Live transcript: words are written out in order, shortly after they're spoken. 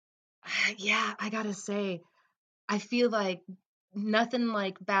Yeah, I gotta say, I feel like nothing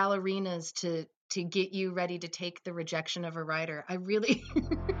like ballerinas to get you ready to take the rejection of a writer. I really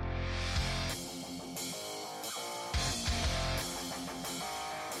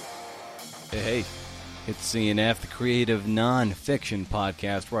Hey, it's CNF, the creative non-fiction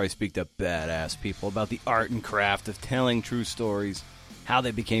podcast where I speak to badass people about the art and craft of telling true stories, how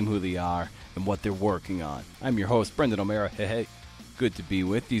they became who they are, and what they're working on. I'm your host, Brendan O'Mara. Hey, good to be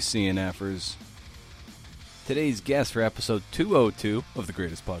with you, CNFers. Today's guest for episode 202 of the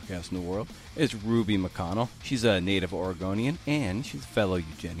greatest podcast in the world is Ruby McConnell. She's a native Oregonian, and she's a fellow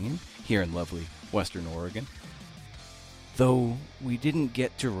Eugenian here in lovely Western Oregon. Though we didn't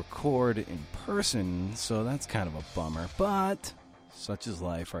get to record in person, so that's kind of a bummer. But such is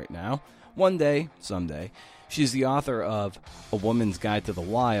life right now. One day, someday, she's the author of A Woman's Guide to the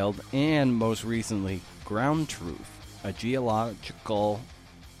Wild and, most recently, Ground Truth, a geological...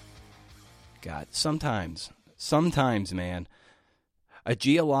 God, sometimes, man, a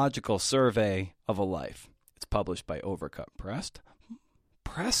geological survey of a life. It's published by Overcut Press.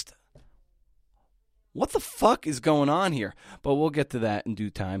 What the fuck is going on here? But we'll get to that in due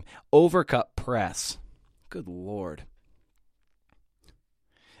time. Overcut Press. Good Lord.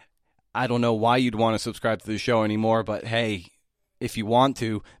 I don't know why you'd want to subscribe to the show anymore, but hey, if you want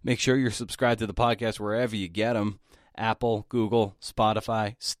to, make sure you're subscribed to the podcast wherever you get them. Apple, Google,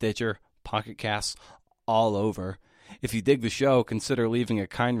 Spotify, Stitcher, Pocket Casts, all over. If you dig the show, consider leaving a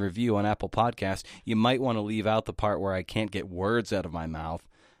kind review on Apple Podcasts. You might want to leave out the part where I can't get words out of my mouth.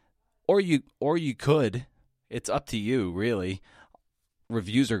 Or you could. It's up to you, really.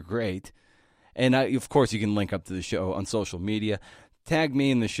 Reviews are great. And of course, you can link up to the show on social media. Tag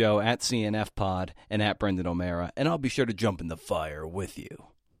me in the show at CNFPod and at Brendan O'Mara, and I'll be sure to jump in the fire with you.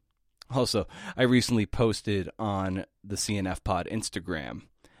 Also, I recently posted on the CNFPod Instagram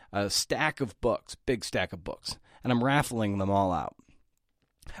a stack of books, big stack of books, and I'm raffling them all out.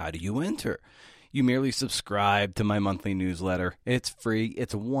 How do you enter? You merely subscribe to my monthly newsletter. It's free.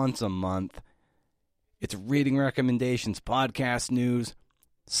 It's once a month. It's reading recommendations, podcast news,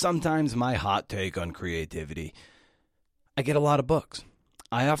 sometimes my hot take on creativity. I get a lot of books.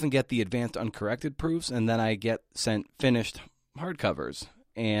 I often get the advanced uncorrected proofs, and then I get sent finished hardcovers.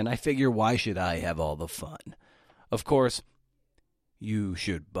 And I figure, why should I have all the fun? Of course, you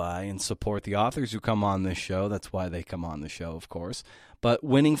should buy and support the authors who come on this show. That's why they come on the show, of course. But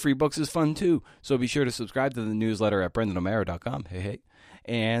winning free books is fun, too. So be sure to subscribe to the newsletter at BrendanO'Mara.com. Hey.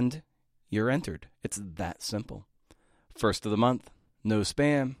 And you're entered. It's that simple. First of the month. No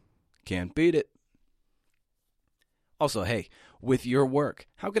spam. Can't beat it. Also, hey, with your work,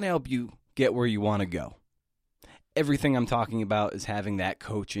 how can I help you get where you want to go? Everything I'm talking about is having that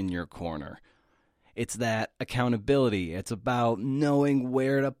coach in your corner. It's that accountability. It's about knowing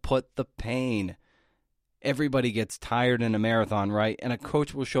where to put the pain. Everybody gets tired in a marathon, right? And a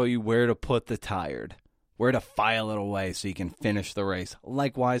coach will show you where to put the tired, where to file it away so you can finish the race.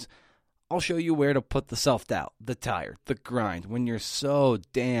 Likewise, I'll show you where to put the self-doubt, the tired, the grind. When you're so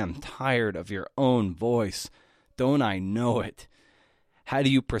damn tired of your own voice, don't I know it? How do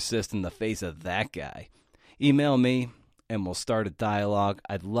you persist in the face of that guy? Email me and we'll start a dialogue.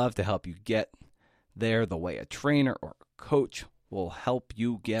 I'd love to help you get there the way a trainer or a coach will help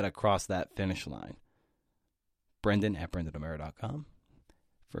you get across that finish line. Brendan at BrendanO'Mara.com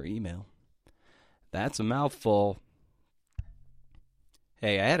for email. That's a mouthful.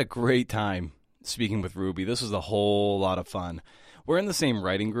 Hey, I had a great time speaking with Ruby. This was a whole lot of fun. We're in the same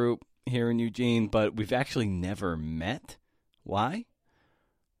writing group here in Eugene, but we've actually never met. Why?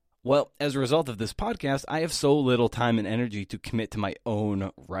 Well, as a result of this podcast, I have so little time and energy to commit to my own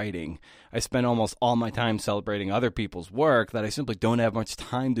writing. I spend almost all my time celebrating other people's work that I simply don't have much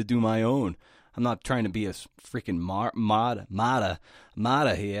time to do my own. I'm not trying to be a freaking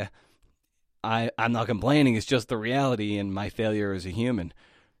Mada here. I'm not complaining. It's just the reality and my failure as a human.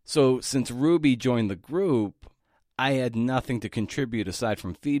 So since Ruby joined the group, I had nothing to contribute aside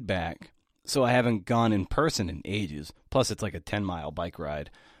from feedback. So I haven't gone in person in ages. Plus, it's like a 10-mile bike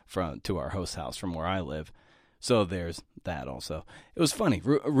ride to our host house from where I live. So there's that also. It was funny.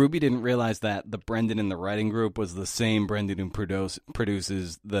 Ruby didn't realize that the Brendan in the writing group was the same Brendan who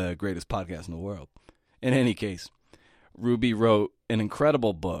produces the greatest podcast in the world. In any case, Ruby wrote an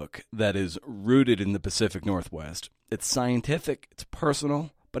incredible book that is rooted in the Pacific Northwest. It's scientific, it's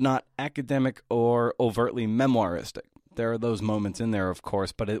personal, but not academic or overtly memoiristic. There are those moments in there, of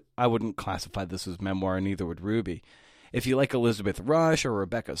course, but I wouldn't classify this as memoir, and neither would Ruby. If you like Elizabeth Rush or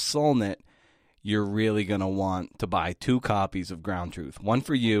Rebecca Solnit, you're really going to want to buy 2 copies of Ground Truth, one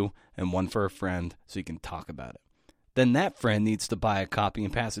for you and one for a friend so you can talk about it. then that friend needs to buy a copy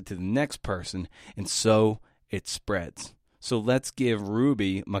and pass it to the next person, and so it spreads. So let's give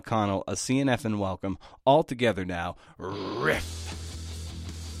Ruby McConnell a CNF and welcome all together now. Riff!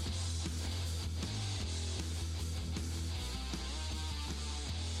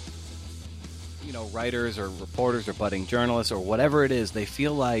 Writers or reporters or budding journalists or whatever it is, they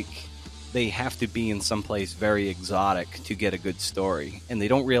feel like they have to be in some place very exotic to get a good story. And they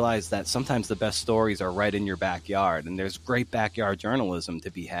don't realize that sometimes the best stories are right in your backyard, and there's great backyard journalism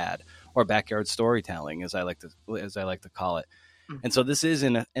to be had, or backyard storytelling, as I like to call it. Mm-hmm. And so this is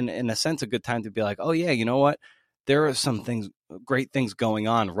in a sense a good time to be like, oh yeah, you know what? There are some great things going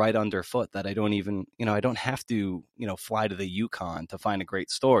on right underfoot that I don't even, I don't have to, fly to the Yukon to find a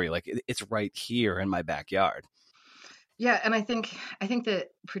great story. Like it's right here in my backyard. Yeah, and I think that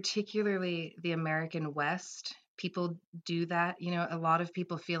particularly the American West, people do that. A lot of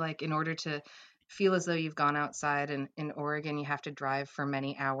people feel like in order to feel as though you've gone outside in Oregon, you have to drive for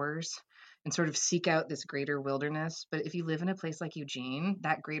many hours and sort of seek out this greater wilderness. But if you live in a place like Eugene,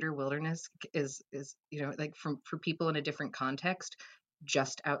 that greater wilderness is like for people in a different context,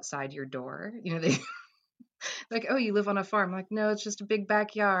 just outside your door. They like, oh, you live on a farm. I'm like, no, it's just a big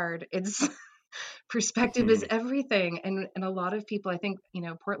backyard. It's perspective is everything. And a lot of people, I think,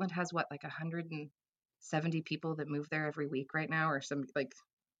 Portland has what, like 170 people that move there every week right now, or some like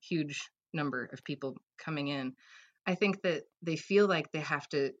huge number of people coming in. I think that they feel like they have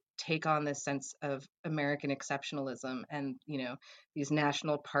to take on this sense of American exceptionalism and, these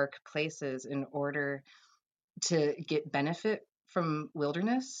national park places in order to get benefit from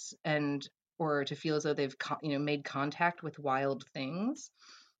wilderness and or to feel as though they've made contact with wild things.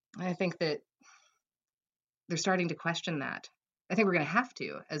 And I think that they're starting to question that. I think we're going to have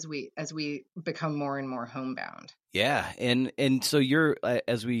to as we become more and more homebound. Yeah, and so you're,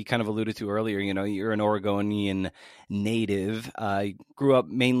 as we kind of alluded to earlier, you're an Oregonian native. Grew up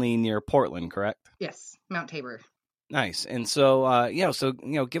mainly near Portland, correct? Yes, Mount Tabor. Nice. And so,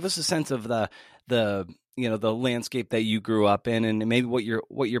 give us a sense of the landscape that you grew up in, and maybe what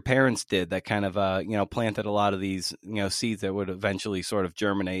your parents did that kind of planted a lot of these seeds that would eventually sort of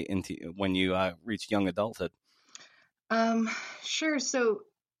germinate into when you reached young adulthood. Sure. So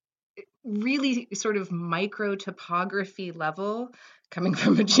really sort of micro topography level, coming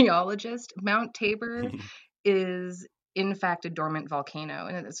from a geologist, Mount Tabor is in fact a dormant volcano,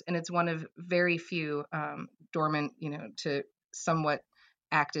 and it's one of very few dormant, to somewhat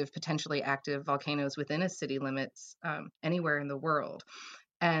active, potentially active volcanoes within a city limits anywhere in the world.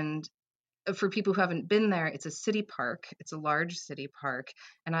 And for people who haven't been there, it's a city park. It's a large city park.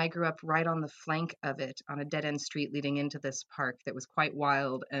 And I grew up right on the flank of it on a dead end street leading into this park that was quite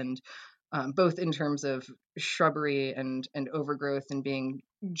wild and both in terms of shrubbery and overgrowth and being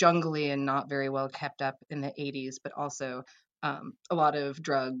jungly and not very well kept up in the 80s, but also a lot of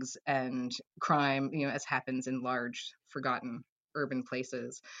drugs and crime, as happens in large, forgotten urban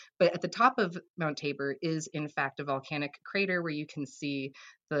places. But at the top of Mount Tabor is, in fact, a volcanic crater where you can see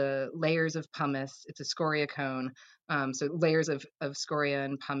the layers of pumice. It's a scoria cone, so layers of scoria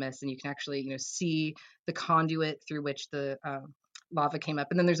and pumice, and you can actually, see the conduit through which the lava came up.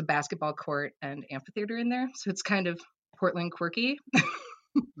 And then there's a basketball court and amphitheater in there, so it's kind of Portland quirky.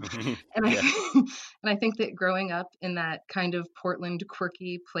 And I and I think that growing up in that kind of Portland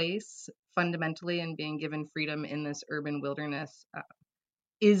quirky place, fundamentally, and being given freedom in this urban wilderness,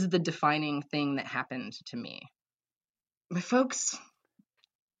 is the defining thing that happened to me. My folks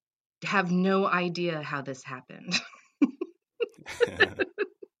have no idea how this happened.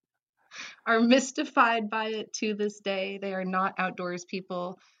 Are mystified by it to this day. They are not outdoors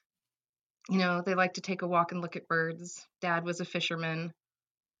people. They like to take a walk and look at birds. Dad was a fisherman.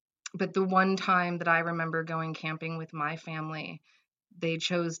 But the one time that I remember going camping with my family, they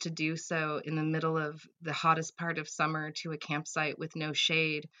chose to do so in the middle of the hottest part of summer to a campsite with no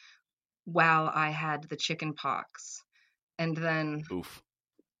shade while I had the chicken pox. And then Oof.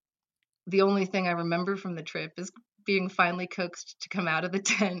 The only thing I remember from the trip is being finally coaxed to come out of the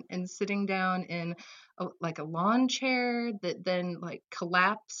tent and sitting down in a lawn chair that then like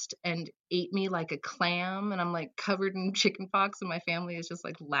collapsed and ate me like a clam, and I'm like covered in chicken pox and my family is just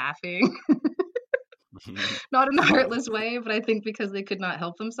like laughing. Not in a heartless way, but I think because they could not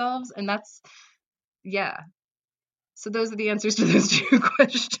help themselves. And that's, yeah. So those are the answers to those two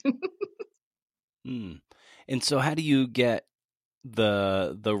questions. And so how do you get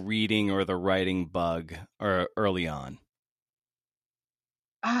the reading or the writing bug or early on?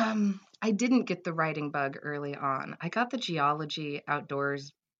 I didn't get the writing bug early on. I got the geology,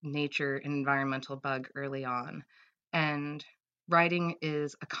 outdoors, nature, and environmental bug early on. And writing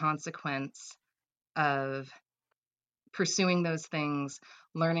is a consequence of pursuing those things,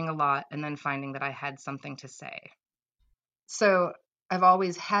 learning a lot, and then finding that I had something to say. So I've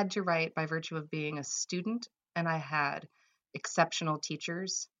always had to write by virtue of being a student, and I had exceptional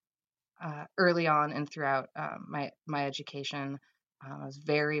teachers early on and throughout my education. I was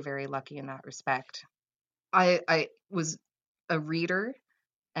very, very lucky in that respect. I was a reader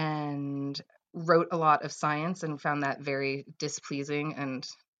and wrote a lot of science and found that very displeasing and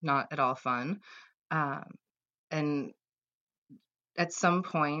not at all fun. And at some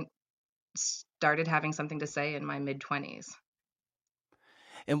point, started having something to say in my mid 20s.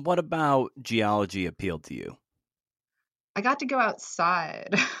 And what about geology appealed to you? I got to go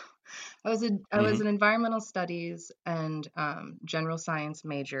outside. I was Mm-hmm. an environmental studies and general science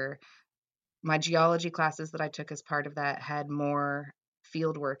major. My geology classes that I took as part of that had more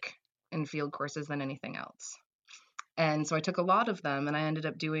field work and field courses than anything else. And so I took a lot of them, and I ended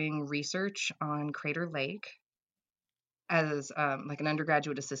up doing research on Crater Lake as like an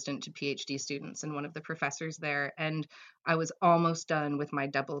undergraduate assistant to PhD students and one of the professors there. And I was almost done with my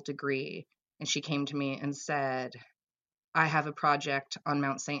double degree. And she came to me and said, I have a project on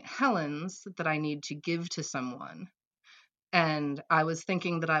Mount St. Helens that I need to give to someone. And I was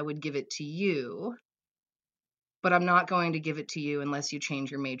thinking that I would give it to you, but I'm not going to give it to you unless you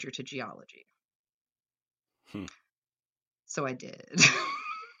change your major to geology. Hmm. So I did.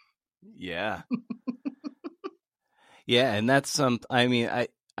 Yeah. Yeah, and that's some. I mean,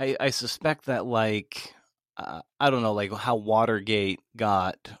 I suspect that I don't know, like how Watergate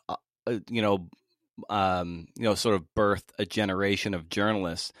got, you know, sort of birthed a generation of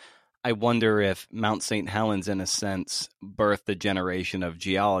journalists. I wonder if Mount St. Helens, in a sense, birthed a generation of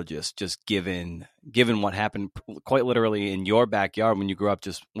geologists, just given what happened quite literally in your backyard when you grew up,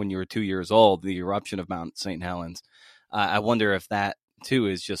 just when you were 2 years old, the eruption of Mount St. Helens. I wonder if that too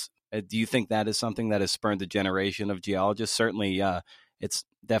is just. Do you think that is something that has spurned a generation of geologists? Certainly, it's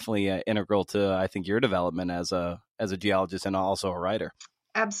definitely integral to, I think, your development as a geologist and also a writer.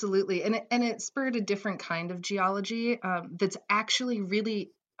 Absolutely. And it spurred a different kind of geology that's actually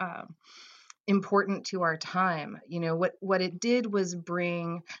really important to our time. You know, what it did was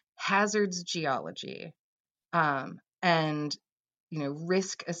bring hazards geology and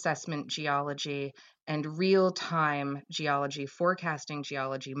risk assessment geology and real-time geology, forecasting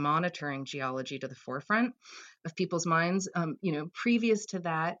geology, monitoring geology to the forefront of people's minds. Previous to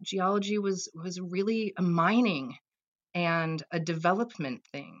that, geology was really a mining and a development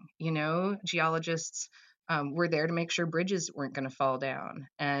thing. Geologists were there to make sure bridges weren't going to fall down,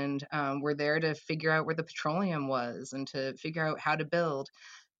 and were there to figure out where the petroleum was and to figure out how to build.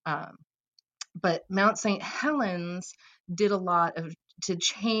 Um, but Mount St. Helens did a lot to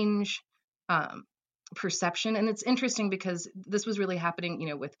change perception, and it's interesting because this was really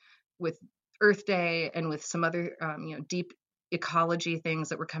happening, with Earth Day and with some other deep ecology things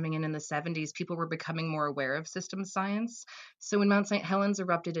that were coming in the 70s. People were becoming more aware of systems science. So when Mount St. Helens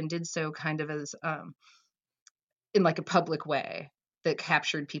erupted and did so kind of as in like a public way that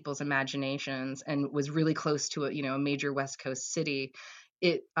captured people's imaginations and was really close to a major West Coast city,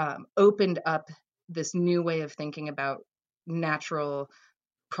 it opened up this new way of thinking about natural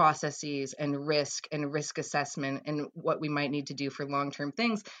processes and risk assessment and what we might need to do for long-term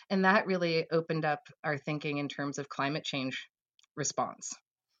things. And that really opened up our thinking in terms of climate change response.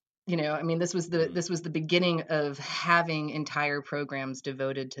 This was the beginning of having entire programs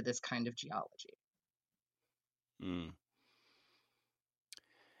devoted to this kind of geology. Mm.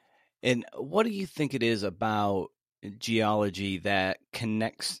 And what do you think it is about geology that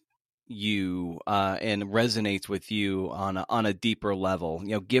connects you and resonates with you on a deeper level?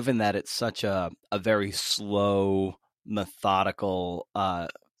 Given that it's such a very slow, methodical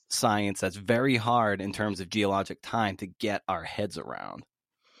science that's very hard in terms of geologic time to get our heads around.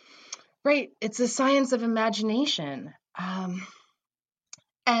 Right. It's a science of imagination.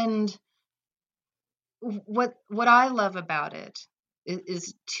 And what I love about it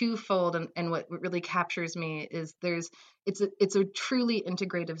is twofold, and what really captures me is it's a truly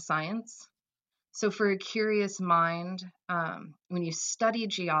integrative science. So for a curious mind, when you study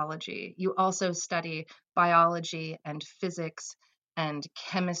geology, you also study biology and physics and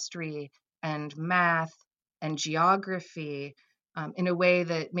chemistry and math and geography in a way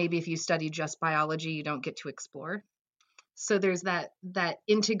that maybe if you study just biology, you don't get to explore. So there's that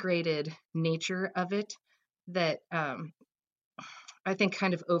integrated nature of it that I think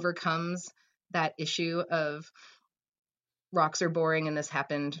kind of overcomes that issue of rocks are boring and this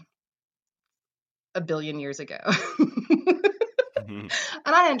happened a billion years ago. Mm-hmm.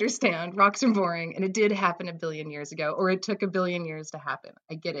 And I understand rocks are boring and it did happen a billion years ago, or it took a billion years to happen.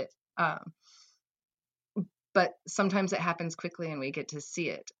 I get it. but sometimes it happens quickly and we get to see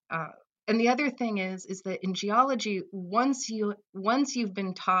it. And the other thing is that in geology, once you've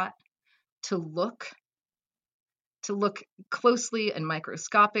been taught to look closely and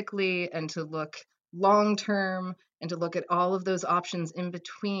microscopically, and to look long term, and to look at all of those options in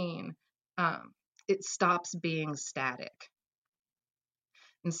between, it stops being static.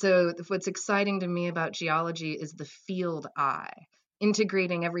 And so what's exciting to me about geology is the field eye,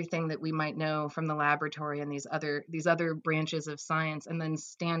 integrating everything that we might know from the laboratory and these other branches of science, and then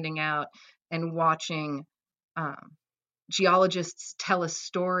standing out and watching geologists tell a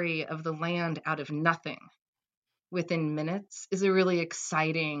story of the land out of nothing within minutes is a really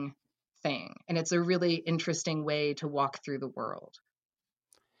exciting thing. And it's a really interesting way to walk through the world.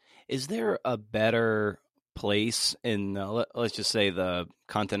 Is there a better place in, let's just say, the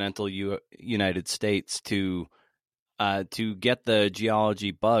continental United States to get the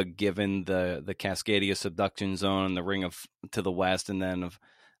geology bug, given the Cascadia subduction zone, the ring of to the west, and then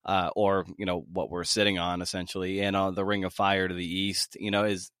or what we're sitting on essentially, and the ring of fire to the east?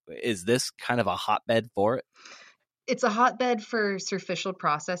 Is this kind of a hotbed for it? It's a hotbed for superficial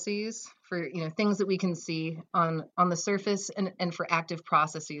processes, for things that we can see on the surface, and for active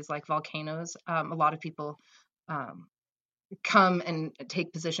processes like volcanoes. A lot of people come and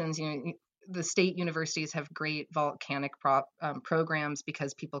take positions. The state universities have great volcanic programs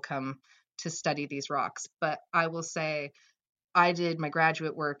because people come to study these rocks. But I will say, I did my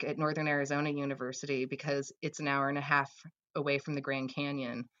graduate work at Northern Arizona University because it's an hour and a half away from the Grand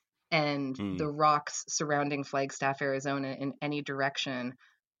Canyon, and the rocks surrounding Flagstaff, Arizona, in any direction,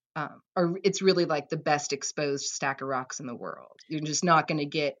 it's really like the best exposed stack of rocks in the world. You're just not going to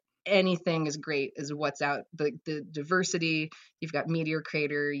get anything as great as what's out. The diversity, you've got Meteor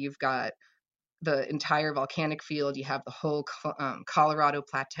Crater, you've got the entire volcanic field, you have the whole Colorado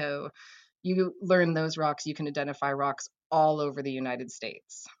Plateau. You learn those rocks, you can identify rocks all over the United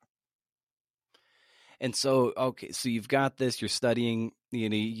States. And so, okay, so you've got this, you're studying,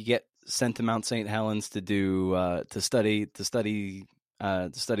 you get sent to Mount St. Helens to do, to study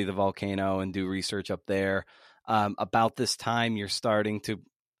the volcano and do research up there. About this time, you're starting to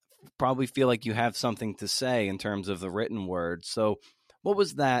probably feel like you have something to say in terms of the written word. So what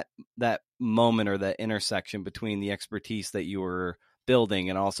was that moment, or that intersection between the expertise that you were building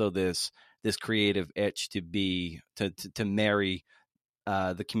and also this creative itch to marry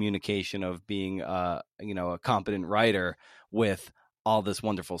the communication of being a competent writer with all this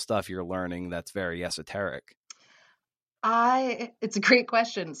wonderful stuff you're learning that's very esoteric? It's a great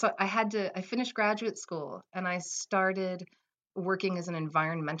question. So I finished graduate school and I started working as an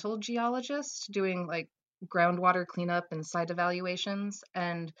environmental geologist, doing like groundwater cleanup and site evaluations.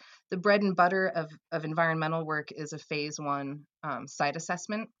 And the bread and butter of environmental work is a phase 1 site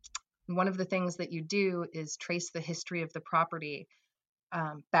assessment. And one of the things that you do is trace the history of the property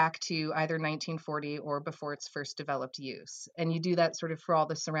back to either 1940 or before its first developed use. And you do that sort of for all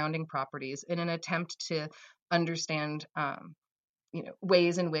the surrounding properties in an attempt to understand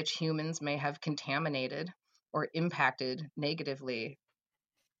ways in which humans may have contaminated or impacted negatively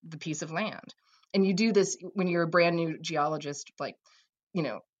the piece of land. And you do this when you're a brand new geologist, like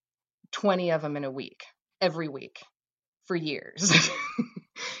 20 of them in a week, every week, for years.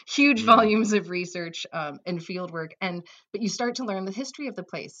 Huge volumes of research and field work, but you start to learn the history of the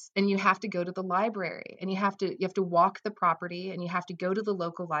place, and you have to go to the library, and you have to walk the property, and you have to go to the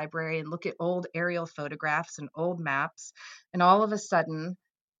local library and look at old aerial photographs and old maps. And all of a sudden,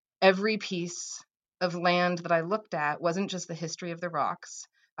 every piece of land that I looked at wasn't just the history of the rocks.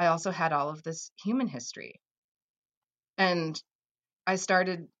 I also had all of this human history. And I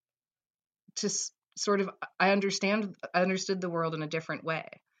started to I understood the world in a different way.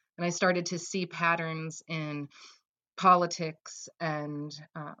 And I started to see patterns in politics and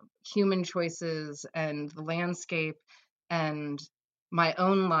human choices and the landscape and my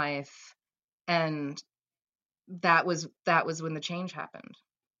own life. And that was when the change happened.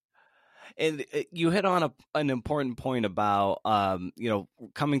 And you hit on an important point about,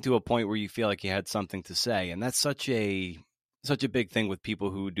 coming to a point where you feel like you had something to say. And that's such a big thing with people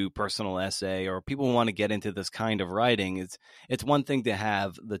who do personal essay, or people who want to get into this kind of writing. It's one thing to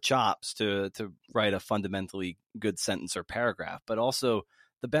have the chops to write a fundamentally good sentence or paragraph, but also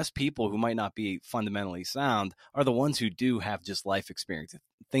the best people who might not be fundamentally sound are the ones who do have just life experience,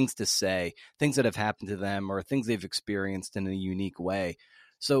 things to say, things that have happened to them, or things they've experienced in a unique way.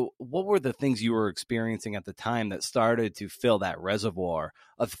 So what were the things you were experiencing at the time that started to fill that reservoir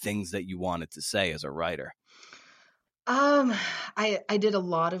of things that you wanted to say as a writer? I did a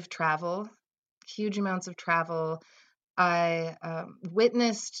lot of travel, huge amounts of travel. I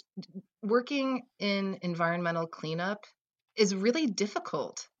witnessed working in environmental cleanup is really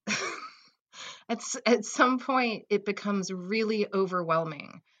difficult. At some point, it becomes really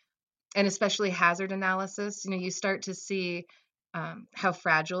overwhelming, and especially hazard analysis. You know, you start to see how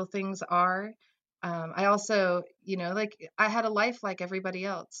fragile things are. I also, you know, like I had a life like everybody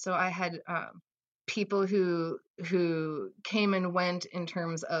else, so I had people who came and went in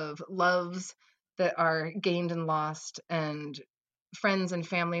terms of loves that are gained and lost, and friends and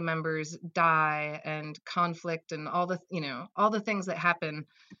family members die, and conflict, and all the, you know, all the things that happen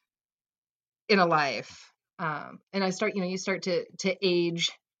in a life. And you start to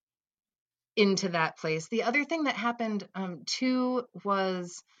age into that place. The other thing that happened too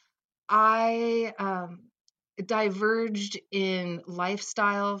was I diverged in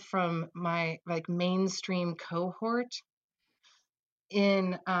lifestyle from my like mainstream cohort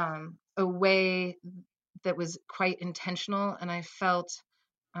in a way that was quite intentional, and I felt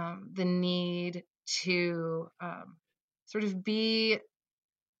the need to sort of be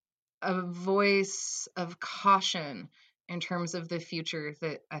a voice of caution in terms of the future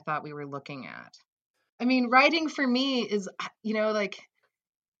that I thought we were looking at. I mean, writing for me is, you know, like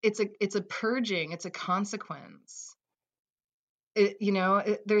it's a purging, it's a consequence. You know,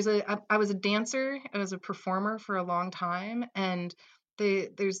 I was a dancer, I was a performer for a long time, and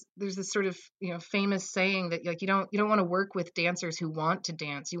there's this sort of, you know, famous saying that like you don't want to work with dancers who want to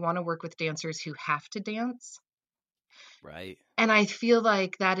dance. You want to work with dancers who have to dance. Right. And I feel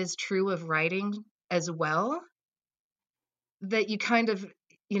like that is true of writing as well, that you kind of,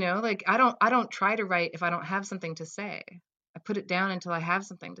 you know, like I don't try to write if I don't have something to say. I put it down until I have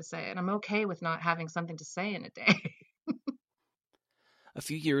something to say, and I'm okay with not having something to say in a day. A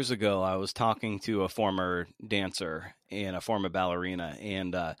few years ago, I was talking to a former dancer and a former ballerina,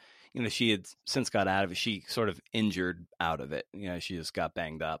 and you know, she had since got out of it. She sort of injured out of it. You know, she just got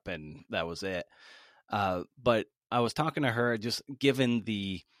banged up, and that was it. But I was talking to her, just given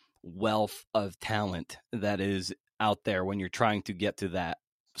the wealth of talent that is out there when you're trying to get to that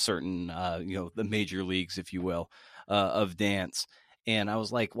certain, you know, the major leagues, if you will, of dance. And I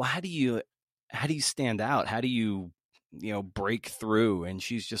was like, well, how do you stand out? How do you know, break through? And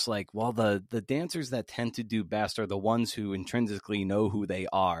she's just like, well, the dancers that tend to do best are the ones who intrinsically know who they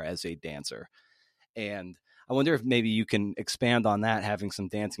are as a dancer. And I wonder if maybe you can expand on that, having some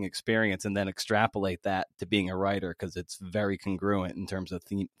dancing experience, and then extrapolate that to being a writer, because it's very congruent in terms of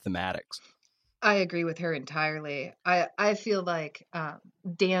thematics. I agree with her entirely. I feel like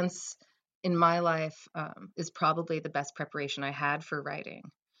dance in my life is probably the best preparation I had for writing,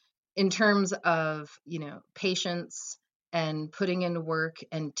 in terms of, you know, patience and putting in work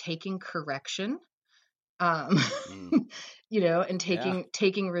and taking correction, um, Mm, you know, and yeah.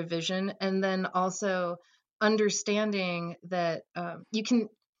 taking revision, and then also understanding that you can.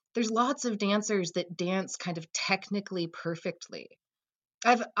 There's lots of dancers that dance kind of technically perfectly.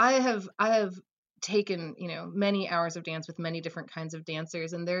 I have taken, you know, many hours of dance with many different kinds of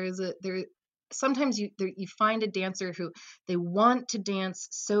dancers, and there sometimes you find a dancer who they want to dance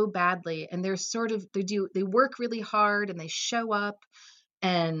so badly, and they're sort of they work really hard and they show up,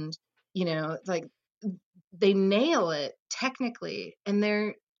 and you know, like they nail it technically, and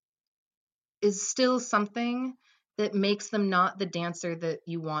there is still something that makes them not the dancer that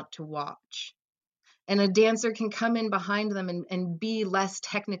you want to watch. And a dancer can come in behind them and be less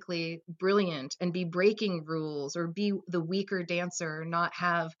technically brilliant and be breaking rules, or be the weaker dancer, or not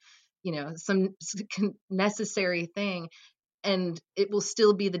have, you know, some necessary thing, and it will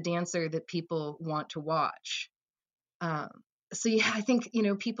still be the dancer that people want to watch. um, so yeah, I think, you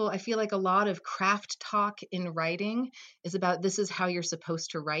know, I feel like a lot of craft talk in writing is about this is how you're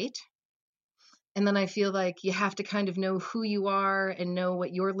supposed to write, and then I feel like you have to kind of know who you are and know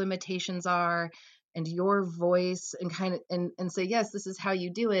what your limitations are and your voice, and kind of and say, yes, this is how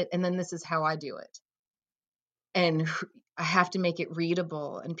you do it, and then this is how I do it. And I have to make it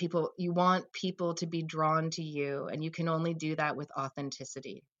readable, and you want people to be drawn to you, and you can only do that with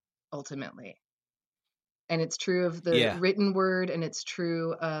authenticity, ultimately. And it's true of the Yeah. written word, and it's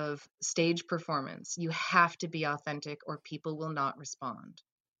true of stage performance. You have to be authentic or people will not respond.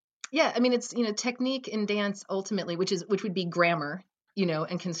 Yeah, I mean, it's, you know, technique in dance ultimately, which would be grammar, you know,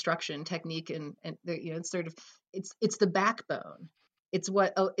 and construction technique, and you know, it's sort of, it's the backbone. It's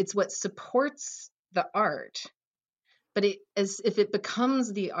what supports the art, but as if it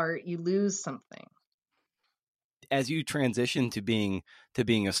becomes the art, you lose something. As you transition to being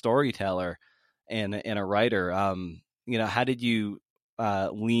a storyteller and a writer, you know, how did you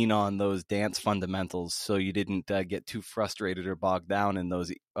lean on those dance fundamentals so you didn't get too frustrated or bogged down in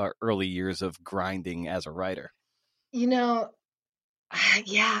those early years of grinding as a writer? You know,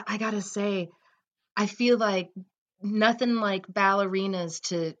 yeah, I gotta say, I feel like nothing like ballerinas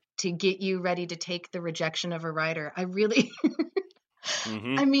to get you ready to take the rejection of a writer. I really,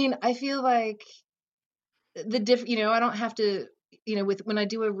 Mm-hmm. I mean, I feel like I don't have to, with when I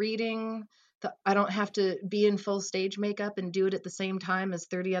do a reading, I don't have to be in full stage makeup and do it at the same time as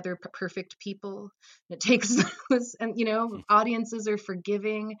 30 other perfect people. It takes this, and audiences are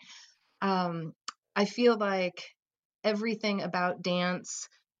forgiving. Um, I feel like everything about dance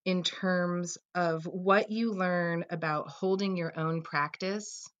in terms of what you learn about holding your own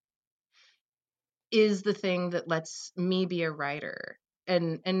practice is the thing that lets me be a writer.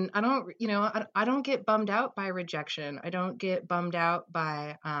 And I don't, I don't get bummed out by rejection. I don't get bummed out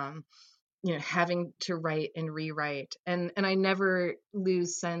by having to write and rewrite. And I never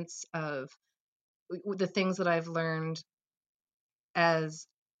lose sense of the things that I've learned as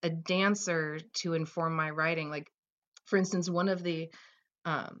a dancer to inform my writing. Like, for instance, one of the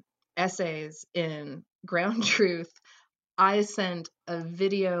um, essays in Ground Truth, I sent a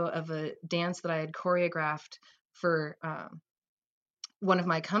video of a dance that I had choreographed for one of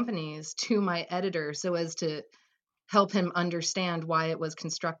my companies to my editor so as to help him understand why it was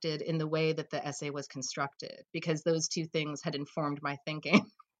constructed in the way that the essay was constructed, because those two things had informed my thinking.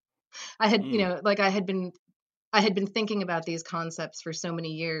 I had, like I had been thinking about these concepts for so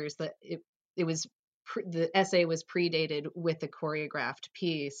many years that it was the essay was predated with a choreographed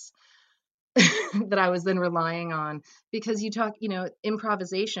piece that I was then relying on, because you talk,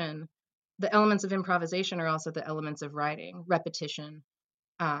 improvisation, the elements of improvisation are also the elements of writing: repetition,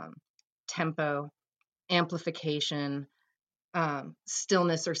 um, tempo, amplification,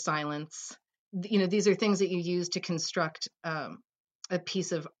 stillness or silence. These are things that you use to construct a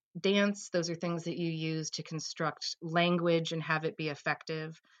piece of dance. Those are things that you use to construct language and have it be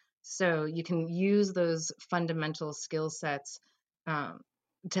effective. So you can use those fundamental skill sets um,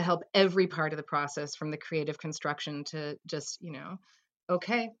 to help every part of the process, from the creative construction to just,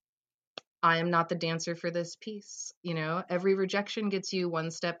 okay, I am not the dancer for this piece. Every rejection gets you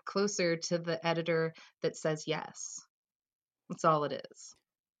one step closer to the editor that says yes. That's all it is.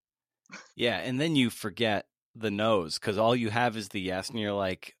 Yeah, and then you forget the no's because all you have is the yes, and you're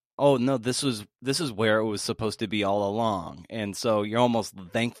like, "Oh no, this is where it was supposed to be all along." And so you're almost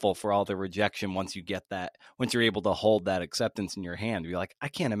thankful for all the rejection once you get that, once you're able to hold that acceptance in your hand. You're like, "I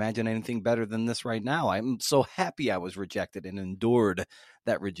can't imagine anything better than this right now. I'm so happy I was rejected and endured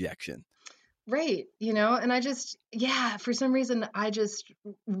that rejection." Right. And I just, yeah, for some reason, I just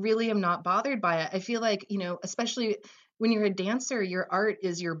really am not bothered by it. I feel like, especially when you're a dancer, your art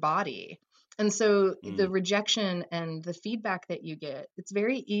is your body. And so the Mm. rejection and the feedback that you get, it's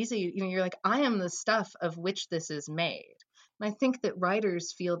very easy. You're like, I am the stuff of which this is made. And I think that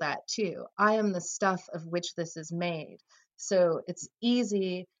writers feel that too. I am the stuff of which this is made. So it's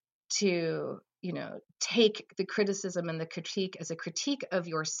easy to take the criticism and the critique as a critique of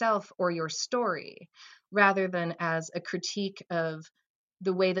yourself or your story, rather than as a critique of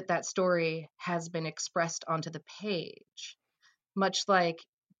the way that that story has been expressed onto the page. Much like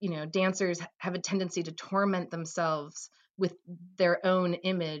dancers have a tendency to torment themselves with their own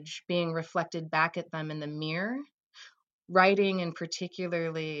image being reflected back at them in the mirror. Writing, and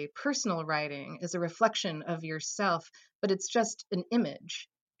particularly personal writing, is a reflection of yourself, but it's just an image.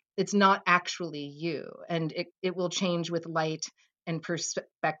 It's not actually you. And it will change with light and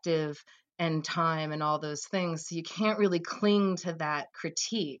perspective and time and all those things. So you can't really cling to that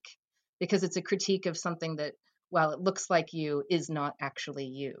critique, because it's a critique of something that, while it looks like you, is not actually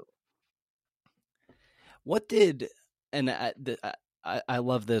you. What did and I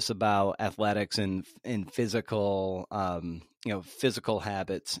love this about athletics and physical physical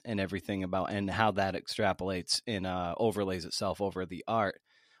habits and everything about and how that extrapolates and overlays itself over the art.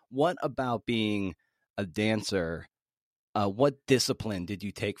 What about being a dancer? What discipline did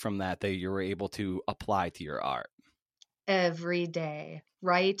you take from that you were able to apply to your art? Every day,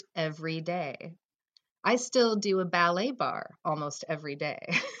 write every day. I still do a ballet bar almost every day.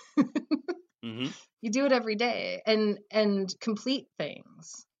 Mm-hmm. You do it every day and complete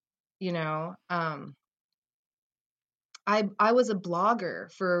things. I was a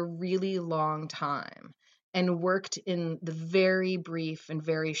blogger for a really long time and worked in the very brief and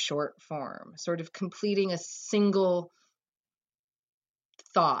very short form, sort of completing a single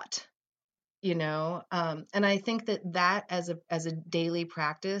thought. And I think that as a daily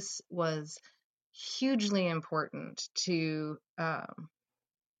practice was hugely important to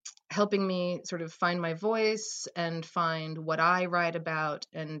helping me sort of find my voice and find what I write about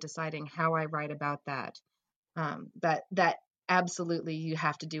and deciding how I write about that. That absolutely, you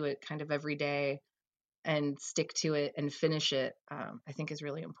have to do it kind of every day, and stick to it and finish it, I think is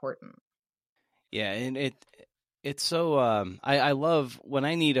really important. Yeah, and it's so I love when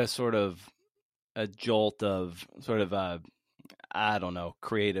I need a sort of a jolt of sort of I don't know,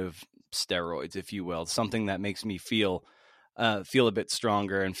 creative steroids, if you will, something that makes me feel a bit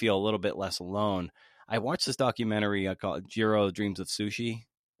stronger and feel a little bit less alone. I watched this documentary called Jiro Dreams of Sushi.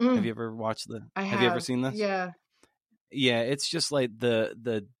 Have Mm, you ever watched I have you ever have, seen this? yeah. Yeah, it's just like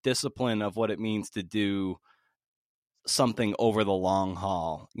the discipline of what it means to do something over the long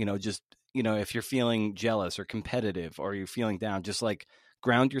haul. Just if you're feeling jealous or competitive or you're feeling down, just like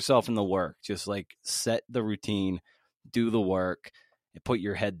ground yourself in the work. Just like set the routine, do the work, and put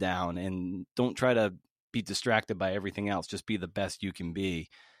your head down, and don't try to be distracted by everything else. Just be the best you can be.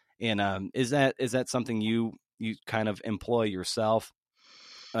 And is that something you kind of employ yourself?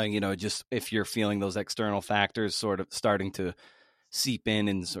 Just if you're feeling those external factors sort of starting to seep in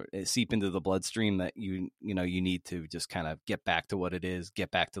and seep into the bloodstream, that you need to just kind of get back to what it is, get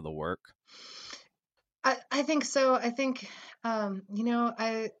back to the work. I think so. I think, I'm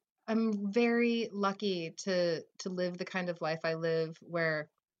very lucky to live the kind of life I live, where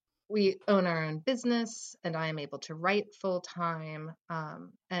we own our own business and I am able to write full time,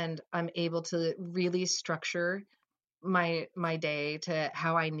 and I'm able to really structure my day to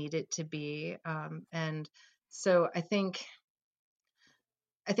how I need it to be. And so I think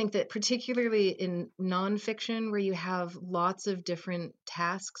that particularly in nonfiction, where you have lots of different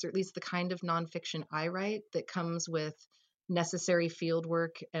tasks, or at least the kind of nonfiction I write, that comes with necessary field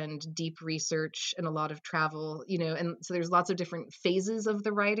work and deep research and a lot of travel, and so there's lots of different phases of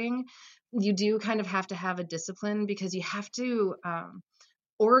the writing. You do kind of have to have a discipline, because you have to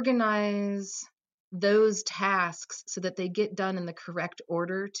organize those tasks so that they get done in the correct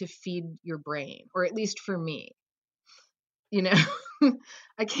order to feed your brain, or at least for me. you know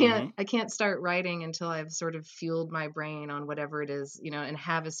i can't Mm-hmm. i can't start writing until I've sort of fueled my brain on whatever it is, and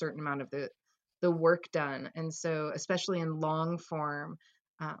have a certain amount of the work done. And so, especially in long form,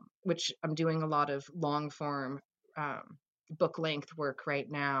 which I'm doing a lot of long form, book length work right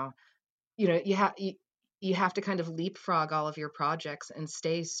now, you have to kind of leapfrog all of your projects and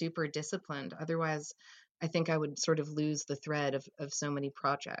stay super disciplined. Otherwise, I think I would sort of lose the thread of so many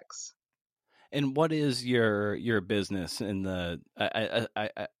projects. And what is your business in the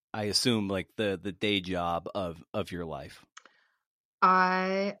I assume like the day job of your life?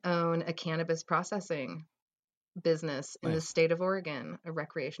 I own a cannabis processing business in the Nice. state of Oregon, a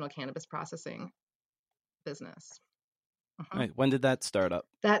recreational cannabis processing business. Mhm. Nice. When did that start up?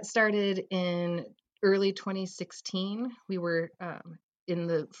 That started in early 2016. We were in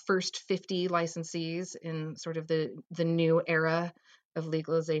the first 50 licensees in sort of the new era of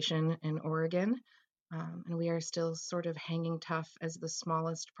legalization in Oregon. And we are still sort of hanging tough as the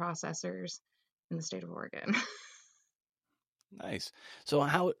smallest processors in the state of Oregon. Nice. So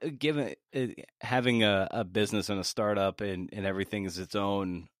how, given having a business and a startup and everything is its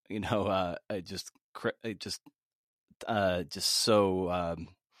own, just so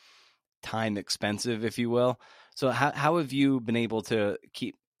time expensive, if you will. So how have you been able to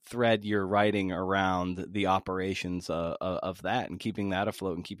thread your writing around the operations of that and keeping that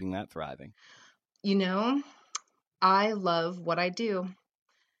afloat and keeping that thriving? you know, I love what I do,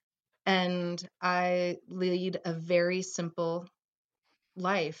 and I lead a very simple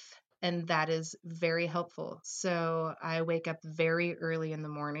life, and that is very helpful. So I wake up very early in the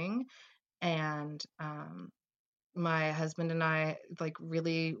morning, and my husband and I like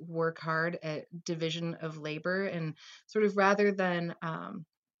really work hard at division of labor, and sort of rather than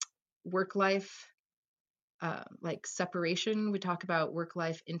work life like separation, we talk about work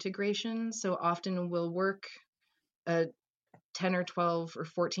life integration. So often we'll work a 10 or 12 or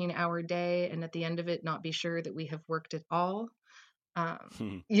 14-hour day, and at the end of it not be sure that we have worked at all.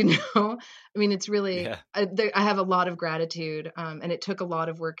 You know, I mean, it's really, Yeah. I have a lot of gratitude, and it took a lot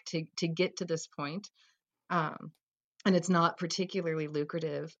of work to get to this point. Um, and it's not particularly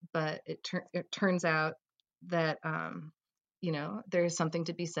lucrative, but it turns out that, there's something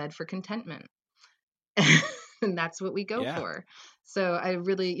to be said for contentment. And that's what we go Yeah. for. So I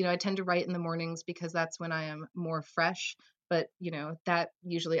really, I tend to write in the mornings because that's when I am more fresh. But I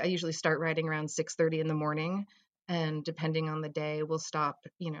usually start writing around 6:30 in the morning, and depending on the day, we'll stop,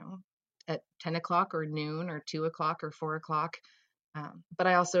 at 10 o'clock or noon or 2 o'clock or 4 o'clock. But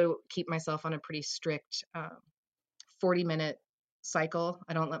I also keep myself on a pretty strict 40-minute cycle.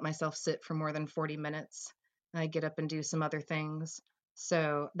 I don't let myself sit for more than 40 minutes. I get up and do some other things.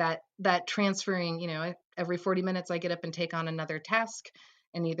 So that transferring, every 40 minutes I get up and take on another task,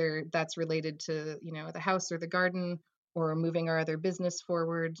 and either that's related to, the house or the garden, or moving our other business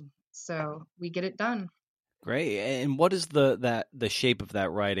forward. So we get it done. Great. And what does the shape of that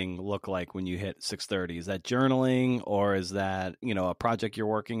writing look like when you hit 6:30? Is that journaling, or is that, a project you're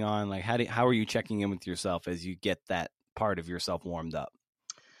working on? Like how are you checking in with yourself as you get that part of yourself warmed up?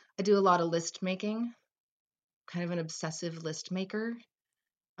 I do a lot of list making, kind of an obsessive list maker.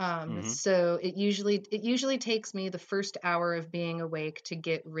 Hmm. So it usually takes me the first hour of being awake to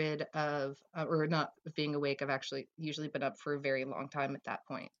get rid of, or not of being awake. I've actually usually been up for a very long time at that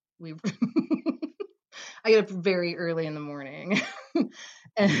point. We I get up very early in the morning.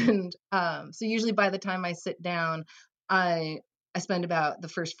 And so usually by the time I sit down, I I spend about the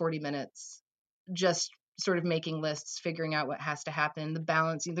first 40 minutes just sort of making lists, figuring out what has to happen, the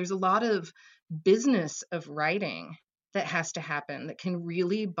balancing. There's a lot of business of writing that has to happen that can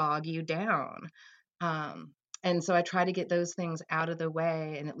really bog you down. Um, and so I try to get those things out of the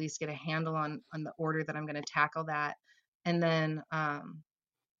way and at least get a handle on the order that I'm going to tackle that. And then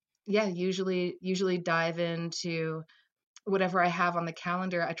yeah, usually dive into whatever I have on the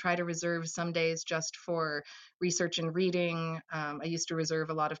calendar. I try to reserve some days just for research and reading. I used to reserve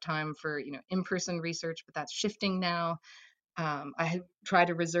a lot of time for in-person research, but that's shifting now. Try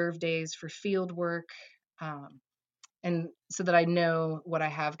to reserve days for field work, um, and so that I know what I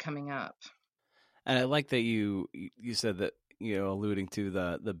have coming up. And I like that you said that, alluding to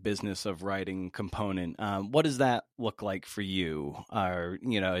the business of writing component. What does that look like for you? Or,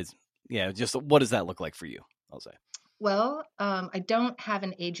 just what does that look like for you? I'll say. Well, I don't have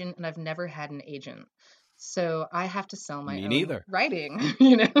an agent, and I've never had an agent, so I have to sell my Me own neither. writing.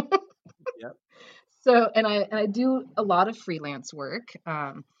 Yep. So, and I do a lot of freelance work.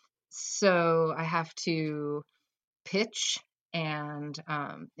 So I have to pitch and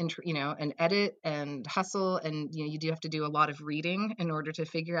and edit and hustle, and you do have to do a lot of reading in order to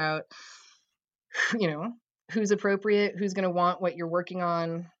figure out you know who's appropriate, who's going to want what you're working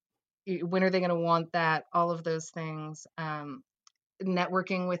on, when are they going to want that, all of those things.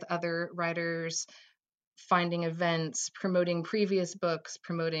 Networking with other writers, finding events, promoting previous books,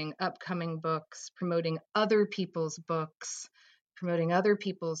 promoting upcoming books, promoting other people's books, promoting other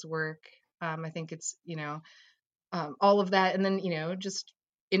people's work. I think it's all of that, and then just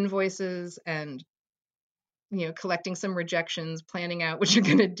invoices and collecting some rejections, planning out what you're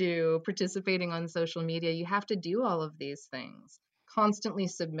going to do, participating on social media. You have to do all of these things, constantly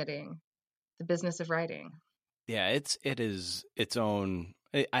submitting. The business of writing. Yeah, it is its own.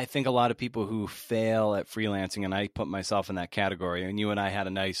 I think a lot of people who fail at freelancing, and I put myself in that category. And you and I had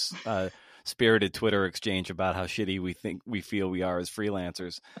a nice, spirited Twitter exchange about how shitty we feel we are as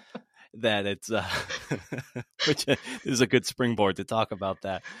freelancers. That it's which is a good springboard to talk about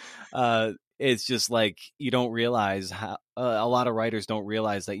that. It's just like you don't realize how a lot of writers don't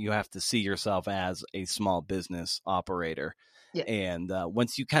realize that you have to see yourself as a small business operator. Yeah. And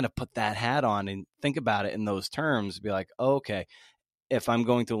once you kind of put that hat on and think about it in those terms, be like, oh, okay, if I'm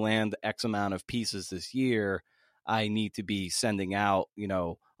going to land X amount of pieces this year, I need to be sending out,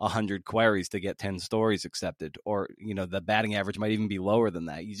 100 queries to get 10 stories accepted, or, the batting average might even be lower than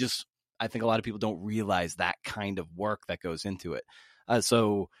that. I think a lot of people don't realize that kind of work that goes into it.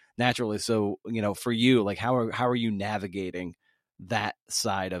 So naturally, for you, like, how are you navigating that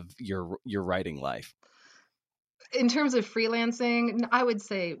side of your writing life? In terms of freelancing, I would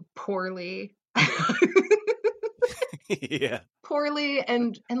say poorly. Yeah. Poorly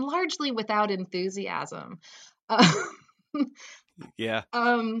and largely without enthusiasm. Uh, Yeah.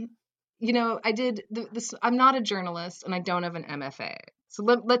 I did this. I'm not a journalist, and I don't have an MFA. So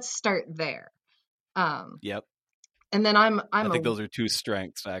let's start there. Um, Yep. and then I think those are two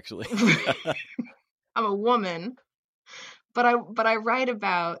strengths, actually. I'm a woman, but I write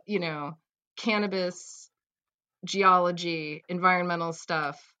about cannabis, geology, environmental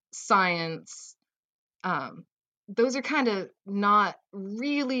stuff, science. Um, those are kind of not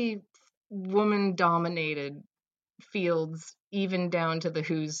really woman dominated fields, even down to the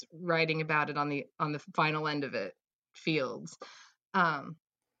who's writing about it on the final end of it fields. Um,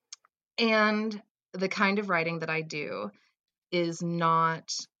 and the kind of writing that I do is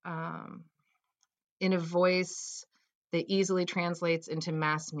not um, in a voice that easily translates into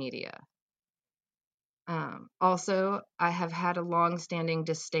mass media. Also, I have had a long-standing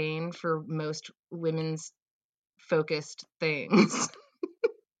disdain for most women's focused things.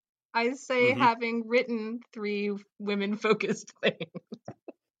 I say Hmm. having written 3 women focused things.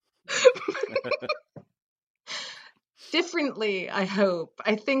 Differently, I hope.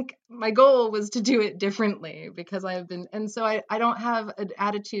 I think my goal was to do it differently because and so I don't have an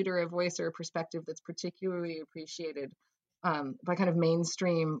attitude or a voice or a perspective that's particularly appreciated by kind of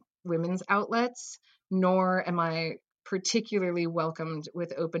mainstream women's outlets, nor am I particularly welcomed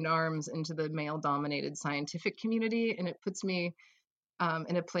with open arms into the male-dominated scientific community, and it puts me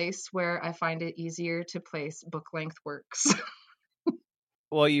in a place where I find it easier to place book-length works.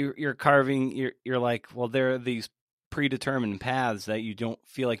 Well, you're carving. You're like, well, there are these predetermined paths that you don't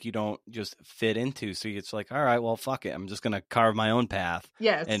feel like you don't just fit into. So it's like, all right, well, fuck it. I'm just gonna carve my own path.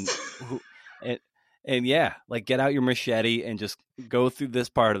 Yes. And who, and and yeah, like get out your machete and just go through this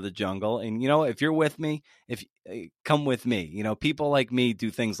part of the jungle. And if you're with me, if come with me. People like me do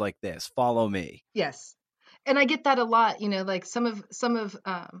things like this. Follow me. Yes. And I get that a lot, like some of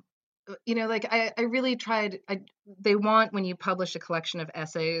like I really tried. They want, when you publish a collection of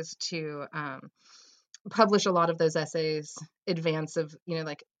essays, to publish a lot of those essays advance of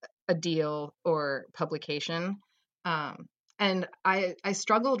like a deal or publication, and I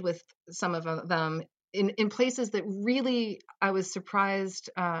struggled with some of them in places that really I was surprised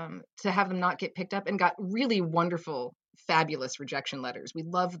to have them not get picked up, and got really wonderful, fabulous rejection letters. We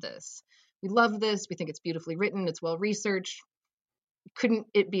love this. We love this. We think it's beautifully written. It's well researched. Couldn't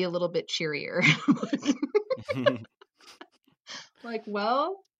it be a little bit cheerier? Like,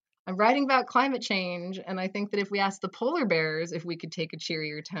 well, I'm writing about climate change, and I think that if we asked the polar bears if we could take a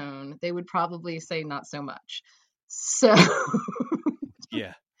cheerier tone, they would probably say not so much. So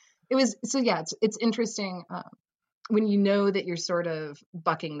Yeah. it's interesting when you know that you're sort of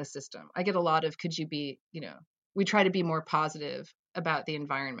bucking the system. I get a lot of, could you be, we try to be more positive about the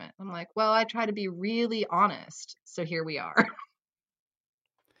environment. I'm like, well, I try to be really honest, so here we are.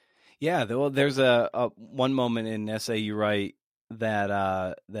 Yeah, well, there's a one moment in an essay you write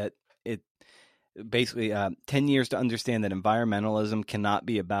that it basically 10 years to understand that environmentalism cannot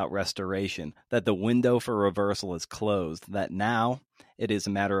be about restoration, that the window for reversal is closed, that now it is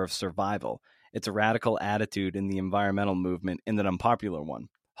a matter of survival. It's a radical attitude in the environmental movement, and an unpopular one.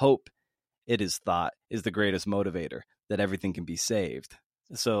 Hope, it is thought, is the greatest motivator, that everything can be saved.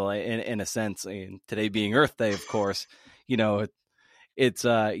 So in a sense, today being Earth Day, of course, it's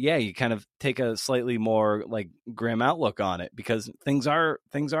you kind of take a slightly more like grim outlook on it, because things are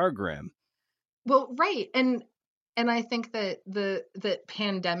grim. Well, right. And I think that that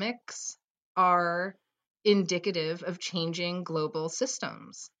pandemics are indicative of changing global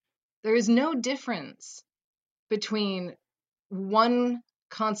systems. There is no difference between one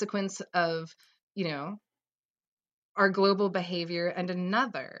consequence of, our global behavior and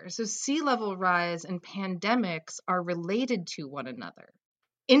another. So sea level rise and pandemics are related to one another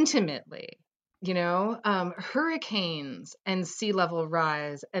intimately. Hurricanes and sea level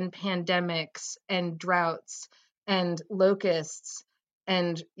rise and pandemics and droughts and locusts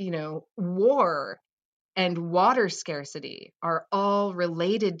and war and water scarcity are all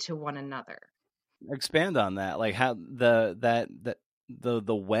related to one another. Expand on that, like how the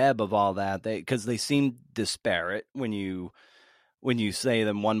web of all that, because they seem disparate when you say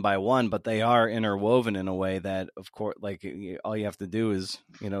them one by one, but they are interwoven in a way that, of course, like all you have to do is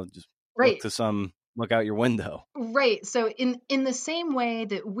just Right. look out your window. Right. So in the same way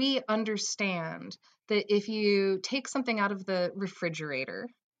that we understand that if you take something out of the refrigerator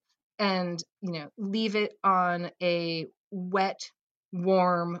and leave it on a wet,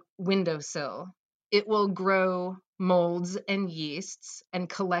 warm windowsill, it will grow molds and yeasts and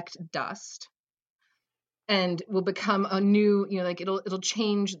collect dust, and will become a new, like it'll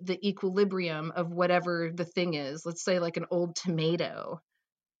change the equilibrium of whatever the thing is. Let's say like an old tomato,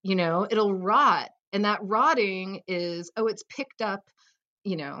 it'll rot. And that rotting is, it's picked up,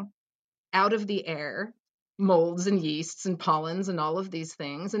 out of the air, molds and yeasts and pollens and all of these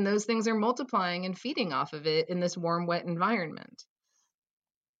things. And those things are multiplying and feeding off of it in this warm, wet environment.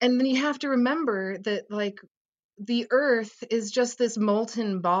 And then you have to remember that, like, the earth is just this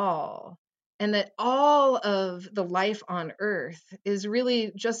molten ball, and that all of the life on earth is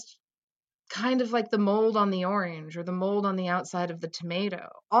really just kind of like the mold on the orange or the mold on the outside of the tomato.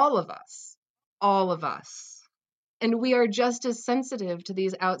 All of us. And we are just as sensitive to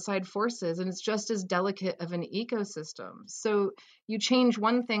these outside forces, and it's just as delicate of an ecosystem. So you change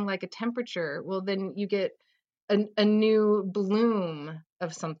one thing like a temperature, well, then you get a new bloom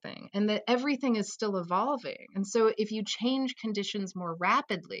of something, and that everything is still evolving. And so if you change conditions more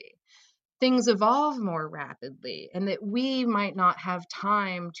rapidly, things evolve more rapidly, and that we might not have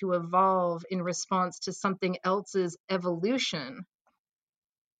time to evolve in response to something else's evolution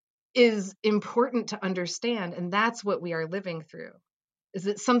is important to understand. And that's what we are living through, is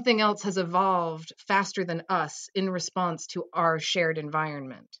that something else has evolved faster than us in response to our shared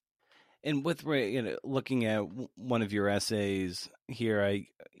environment. And with looking at one of your essays here,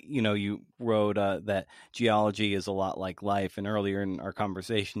 you wrote that geology is a lot like life, and earlier in our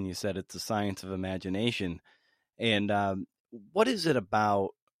conversation you said it's a science of imagination. And what is it about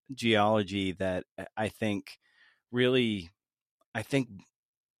geology that I think really, I think,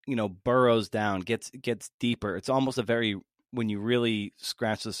 burrows down, gets deeper? It's almost a very, when you really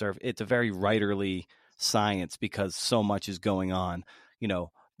scratch the surface, it's a very writerly science because so much is going on,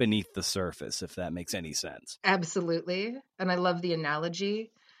 beneath the surface, if that makes any sense. Absolutely. And I love the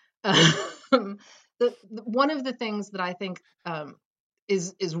analogy. One of the things that I think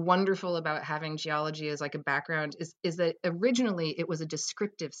is wonderful about having geology as like a background is that originally it was a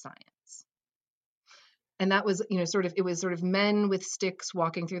descriptive science. And that was, it was sort of men with sticks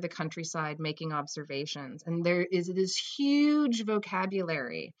walking through the countryside making observations. And there is this huge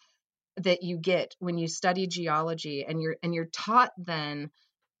vocabulary that you get when you study geology, and you're taught then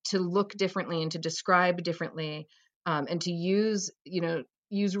to look differently and to describe differently, and to use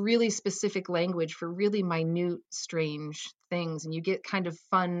really specific language for really minute, strange things. And you get kind of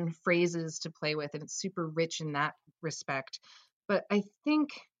fun phrases to play with, and it's super rich in that respect. But I think,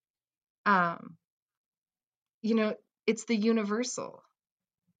 it's the universal.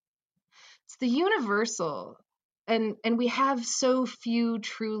 It's the universal. And we have so few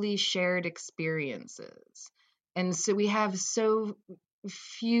truly shared experiences. And so we have so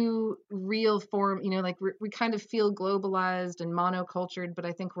few real form, like we kind of feel globalized and monocultured, but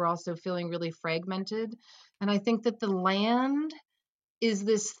I think we're also feeling really fragmented. And I think that the land is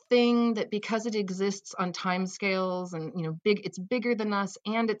this thing that, because it exists on time scales and, it's bigger than us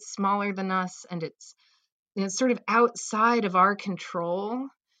and it's smaller than us, and it's, sort of outside of our control,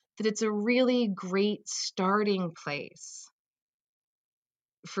 that it's a really great starting place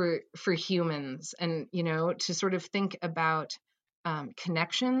for humans. And to sort of think about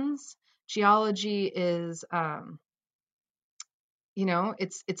connections. Geology is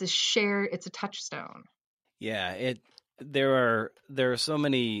it's a touchstone. Yeah, there are so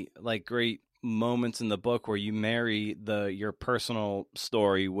many like great moments in the book where you marry your personal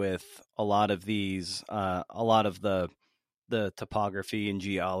story with a lot of the topography and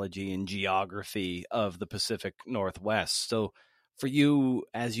geology and geography of the Pacific Northwest. So for you,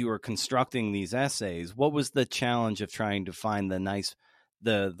 as you were constructing these essays, what was the challenge of trying to find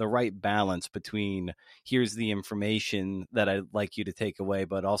the right balance between, here's the information that I'd like you to take away,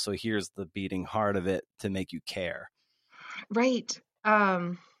 but also here's the beating heart of it to make you care? Right.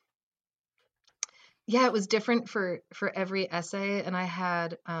 Yeah, it was different for every essay, and I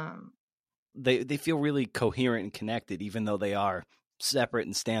had They feel really coherent and connected, even though they are separate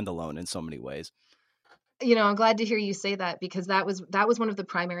and standalone in so many ways. I'm glad to hear you say that, because that was one of the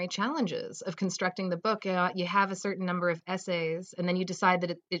primary challenges of constructing the book. You have a certain number of essays, and then you decide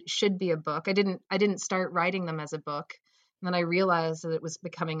that it should be a book. I didn't start writing them as a book, and then I realized that it was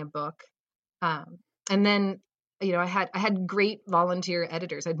becoming a book. And then I had great volunteer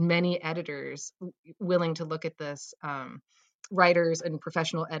editors. I had many editors willing to look at this, writers and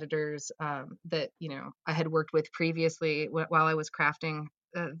professional editors that I had worked with previously while I was crafting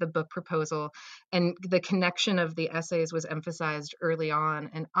the book proposal. And the connection of the essays was emphasized early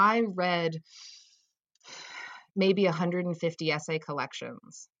on. And I read maybe 150 essay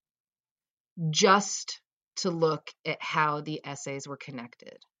collections just to look at how the essays were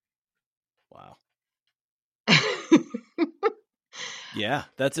connected. Wow. Yeah,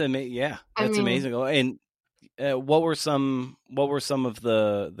 that's amazing. Yeah, that's amazing. And what were some of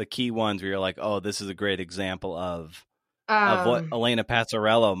the key ones where you're like, oh, this is a great example of what Elena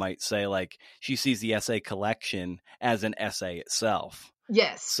Passarello might say? Like, she sees the essay collection as an essay itself.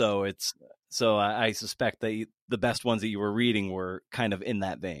 Yes. So I suspect that the best ones that you were reading were kind of in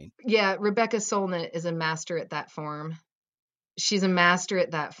that vein. Yeah, Rebecca Solnit is a master at that form. She's a master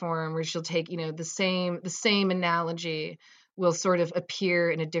at that form, where she'll take, the same analogy will sort of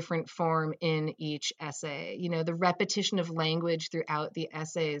appear in a different form in each essay. The repetition of language throughout the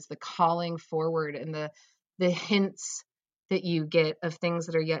essays, the calling forward, and the hints that you get of things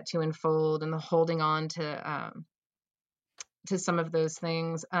that are yet to unfold, and the holding on to some of those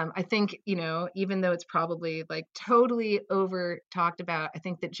things. I think, even though it's probably like totally over talked about, I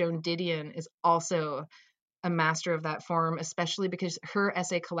think that Joan Didion is also a master of that form, especially because her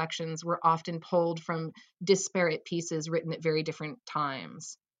essay collections were often pulled from disparate pieces written at very different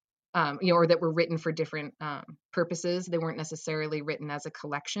times, or that were written for different purposes. They weren't necessarily written as a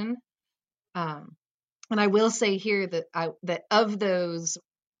collection. And I will say here that of those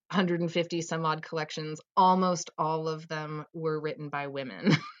 150 some odd collections, almost all of them were written by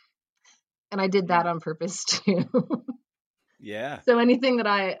women. And I did that on purpose too. Yeah. So anything that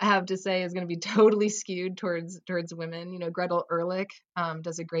I have to say is going to be totally skewed towards women. Gretel Ehrlich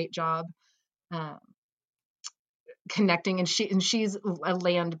does a great job connecting, and she's a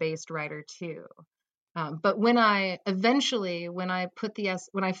land-based writer too. But when I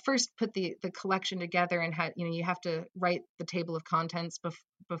first put the collection together and had, you have to write the table of contents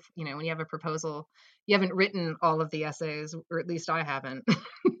when you have a proposal, you haven't written all of the essays, or at least I haven't,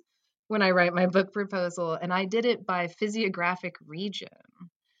 when I write my book proposal. And I did it by physiographic region,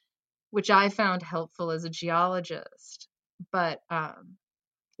 which I found helpful as a geologist. But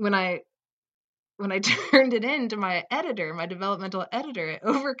when I turned it in to my editor, my developmental editor at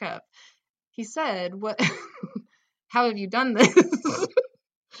Overcup, he said, "What? How have you done this?"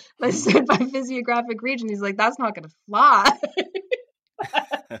 I said, "By physiographic region." He's like, "That's not going to fly."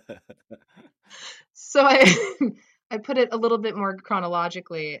 So I put it a little bit more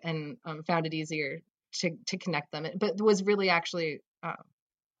chronologically and found it easier to connect them. But was really actually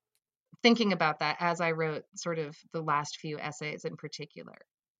thinking about that as I wrote sort of the last few essays in particular.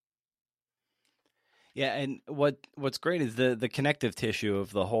 Yeah, and what's great is the connective tissue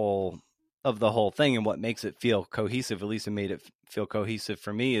of the whole thing, and what makes it feel cohesive. At least it made it feel cohesive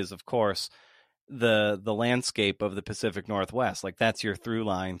for me. Is, of course, the landscape of the Pacific Northwest. Like, that's your through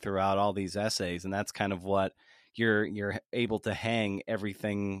line throughout all these essays, and that's kind of what you're able to hang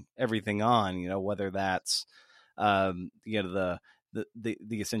everything on. Whether that's the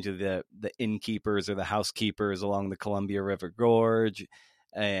essentially the innkeepers or the housekeepers along the Columbia River Gorge,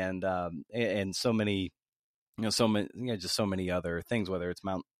 and so many, just so many other things, whether it's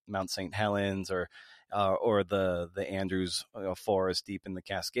Mount St. Helens or the Andrews forest deep in the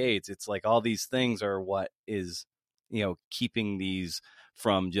Cascades. It's like all these things are what is keeping these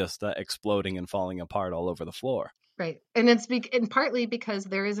from just exploding and falling apart all over the floor. Right, and it's partly because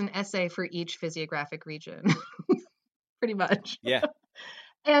there is an essay for each physiographic region, pretty much. Yeah.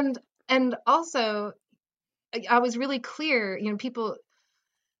 and also, I was really clear. People,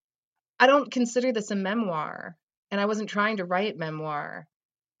 I don't consider this a memoir, and I wasn't trying to write memoir.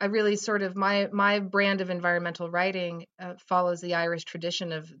 I really sort of, my brand of environmental writing follows the Irish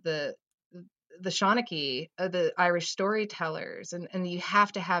tradition of the Shawnee, the Irish storytellers, and you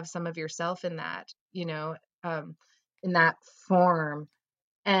have to have some of yourself in that, in that form.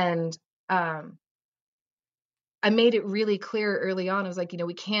 And I made it really clear early on. I was like,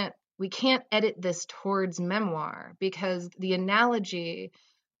 we can't edit this towards memoir, because the analogy,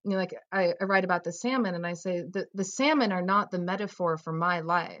 like I write about the salmon, and I say the salmon are not the metaphor for my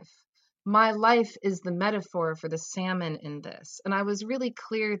life. My life is the metaphor for the salmon in this. And I was really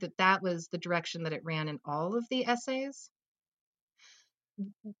clear that that was the direction that it ran in all of the essays,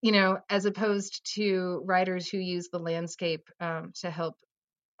 as opposed to writers who use the landscape to help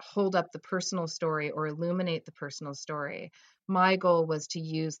hold up the personal story or illuminate the personal story. My goal was to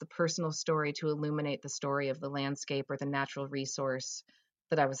use the personal story to illuminate the story of the landscape or the natural resource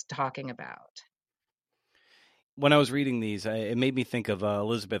that I was talking about. When I was reading these, it made me think of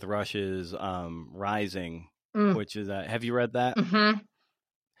Elizabeth Rush's Rising, which is, have you read that? Mm-hmm.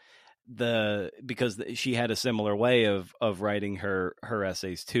 Because she had a similar way of writing her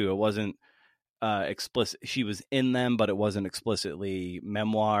essays too. It wasn't explicit. She was in them, but it wasn't explicitly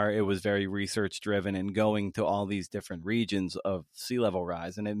memoir. It was very research driven and going to all these different regions of sea level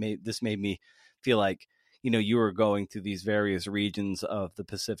rise. And this made me feel like, you were going to these various regions of the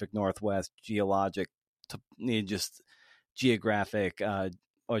Pacific Northwest, just geographic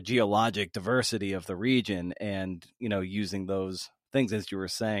or geologic diversity of the region, and using those things, as you were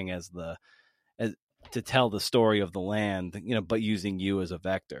saying, as to tell the story of the land, but using you as a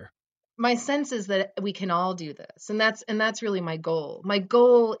vector. My sense is that we can all do this, and that's really my goal. My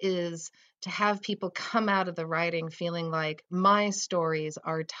goal is to have people come out of the writing feeling like my stories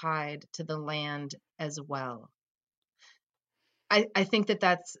are tied to the land as well. I think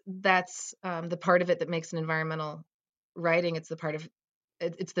that's the part of it that makes an environmental writing. It's the part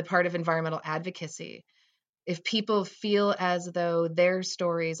of environmental advocacy. If people feel as though their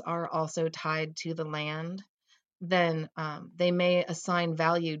stories are also tied to the land, then they may assign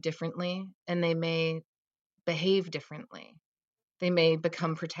value differently, and they may behave differently. They may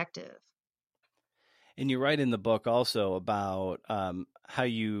become protective. And you write in the book also about how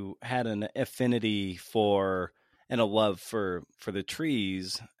you had an affinity for and a love for the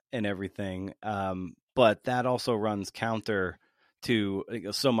trees and everything, but that also runs counter to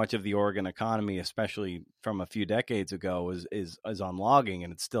so much of the Oregon economy, especially from a few decades ago, is on logging,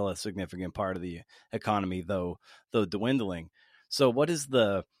 and it's still a significant part of the economy, though dwindling. So, what is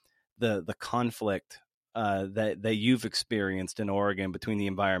the conflict that you've experienced in Oregon between the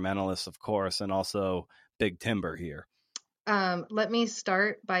environmentalists, of course, and also big timber here? Let me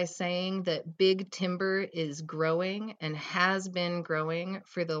start by saying that big timber is growing and has been growing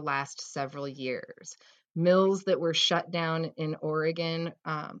for the last several years. Mills that were shut down in Oregon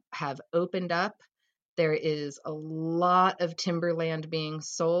have opened up. There is a lot of timberland being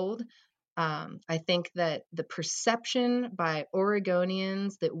sold. I think that the perception by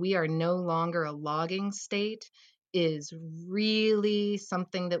Oregonians that we are no longer a logging state is really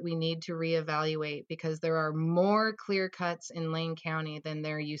something that we need to reevaluate, because there are more clear cuts in Lane County than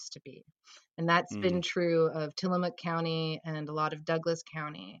there used to be. And that's been true of Tillamook County and a lot of Douglas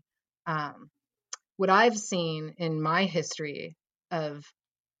County. What I've seen in my history of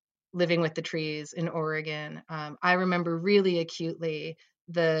living with the trees in Oregon, I remember really acutely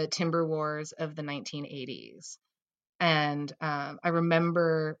the timber wars of the 1980s. And I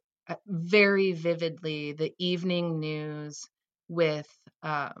remember very vividly the evening news with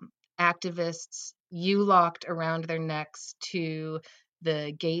activists locked around their necks to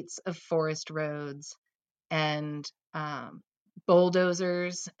the gates of forest roads, and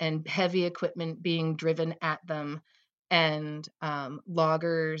bulldozers and heavy equipment being driven at them, and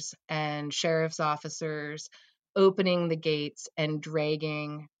loggers and sheriff's officers opening the gates and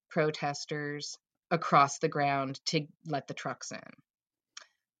dragging protesters across the ground to let the trucks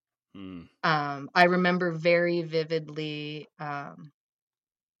in. I remember very vividly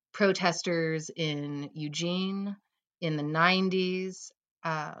protesters in Eugene in the 90s,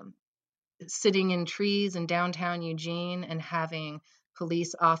 sitting in trees in downtown Eugene and having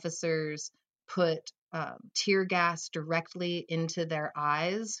police officers put tear gas directly into their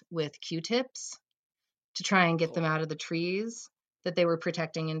eyes with Q-tips to try and get them out of the trees that they were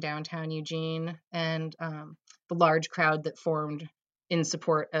protecting in downtown Eugene, and the large crowd that formed in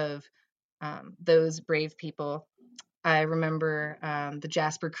support of those brave people. I remember the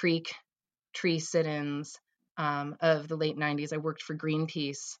Jasper Creek tree sit-ins of the late 90s. I worked for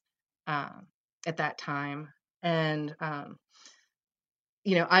Greenpeace at that time. And,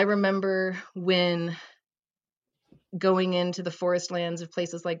 I remember when going into the forest lands of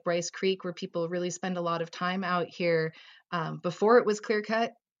places like Bryce Creek, where people really spend a lot of time out here, before it was clear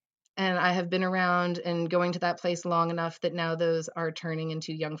cut. And I have been around and going to that place long enough that now those are turning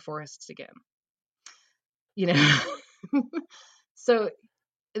into young forests again. So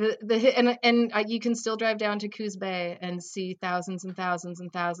you can still drive down to Coos Bay and see thousands and thousands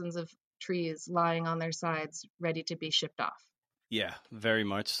and thousands of trees lying on their sides, ready to be shipped off. Yeah, very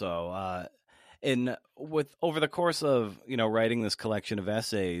much so. And with over the course of writing this collection of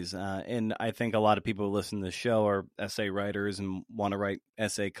essays, and I think a lot of people who listen to the show are essay writers and want to write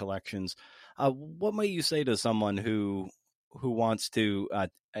essay collections. What might you say to someone who wants to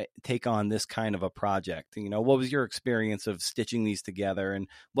take on this kind of a project? What was your experience of stitching these together, and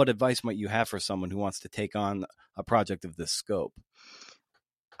what advice might you have for someone who wants to take on a project of this scope?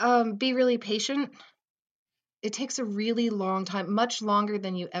 Be really patient. It takes a really long time, much longer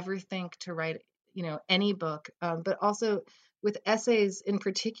than you ever think, to write, any book. But also with essays in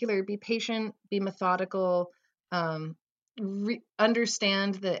particular, be patient, be methodical,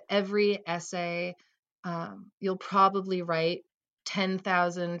 understand that every essay, you'll probably write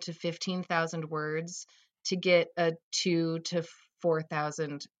 10,000 to 15,000 words to get a 2,000 to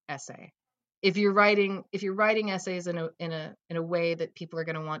 4,000 essay. If you're writing essays in a way that people are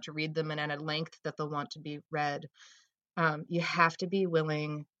going to want to read them and at a length that they'll want to be read, you have to be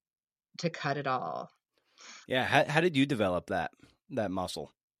willing to cut it all. Yeah. How did you develop that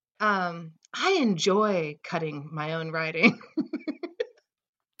muscle? I enjoy cutting my own writing.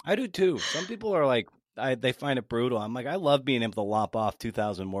 I do too. Some people are like, they find it brutal. I'm like, I love being able to lop off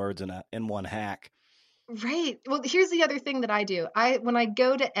 2,000 words in one hack. Right. Well, here's the other thing that I do. When I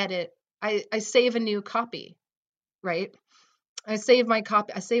go to edit, I save a new copy, right? I save my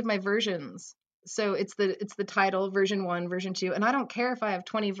copy. I save my versions. So it's the title, version 1, version 2, and I don't care if I have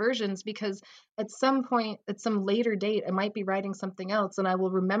 20 versions, because at some point, at some later date, I might be writing something else, and I will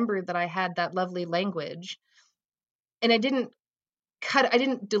remember that I had that lovely language, and I didn't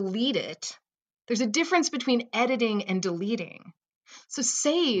delete it. There's a difference between editing and deleting. So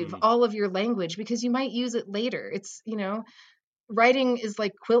save all of your language, because you might use it later. It's, writing is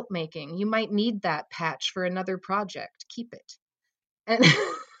like quilt making. You might need that patch for another project. Keep it. And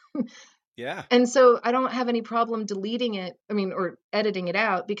yeah. And so I don't have any problem deleting it, or editing it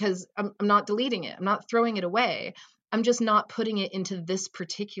out, because I'm not deleting it. I'm not throwing it away. I'm just not putting it into this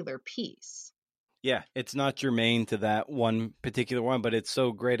particular piece. Yeah, it's not germane to that one particular one, but it's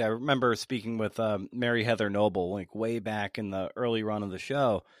so great. I remember speaking with Mary Heather Noble, like way back in the early run of the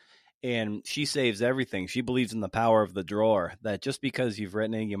show, and she saves everything. She believes in the power of the drawer, that just because you've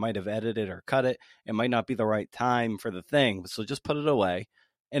written it, you might have edited or cut it, it might not be the right time for the thing, so just put it away.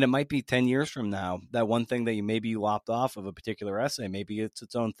 And it might be 10 years from now, that one thing that you lopped off of a particular essay, maybe it's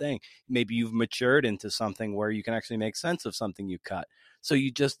its own thing. Maybe you've matured into something where you can actually make sense of something you cut. So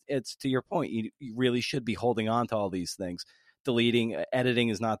it's to your point, you really should be holding on to all these things. Editing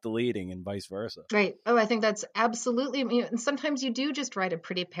is not deleting, and vice versa. Right. Oh, I think that's absolutely, and sometimes you do just write a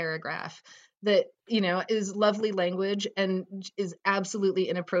pretty paragraph that, is lovely language and is absolutely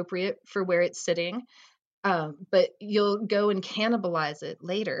inappropriate for where it's sitting. But you'll go and cannibalize it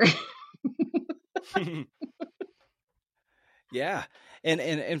later. Yeah.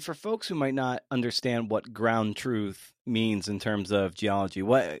 And for folks who might not understand what ground truth means in terms of geology,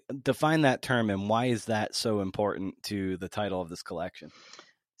 define that term and why is that so important to the title of this collection?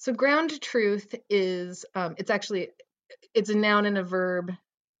 So ground truth is, it's a noun and a verb.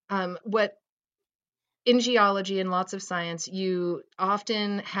 What in geology and lots of science, you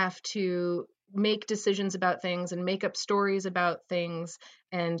often have to make decisions about things and make up stories about things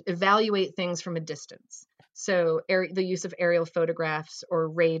and evaluate things from a distance. So the use of aerial photographs or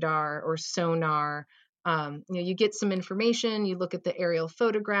radar or sonar, you get some information, you look at the aerial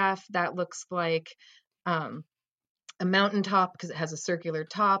photograph, that looks like a mountaintop because it has a circular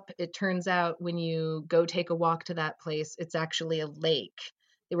top. It turns out when you go take a walk to that place, it's actually a lake.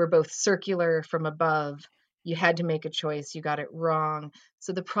 They were both circular from above. You had to make a choice. You got it wrong.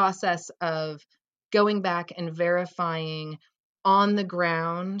 So the process of going back and verifying on the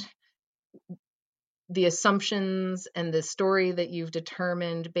ground the assumptions and the story that you've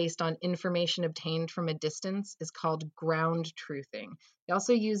determined based on information obtained from a distance is called ground truthing. They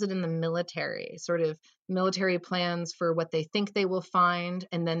also use it in the military, sort of military plans for what they think they will find,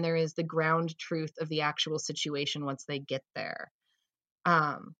 and then there is the ground truth of the actual situation once they get there.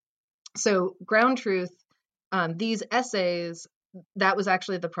 So ground truth, these essays, that was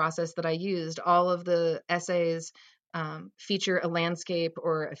actually the process that I used. All of the essays feature a landscape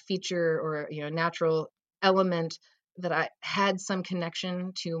or a feature or natural element that I had some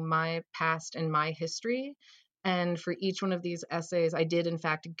connection to my past and my history. And for each one of these essays, I did in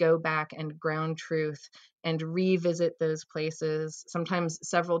fact go back and ground truth and revisit those places, sometimes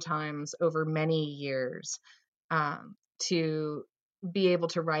several times over many years, to be able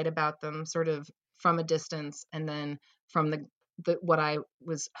to write about them sort of from a distance and then from the what I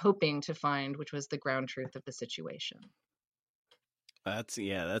was hoping to find, which was the ground truth of the situation. That's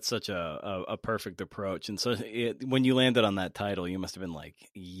such a perfect approach. And so when you landed on that title, you must have been like,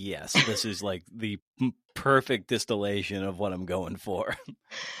 yes, this is like the perfect distillation of what I'm going for.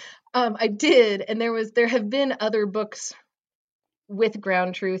 I did. And there have been other books with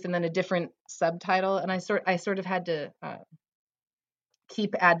ground truth and then a different subtitle. And I sort of had to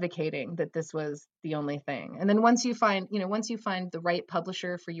keep advocating that this was the only thing. And then once you find the right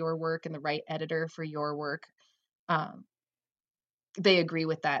publisher for your work and the right editor for your work, they agree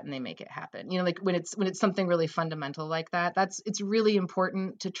with that and they make it happen. Like when it's something really fundamental like that, it's really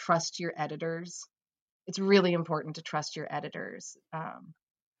important to trust your editors. It's really important to trust your editors.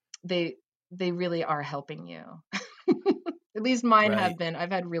 They really are helping you. At least mine have been.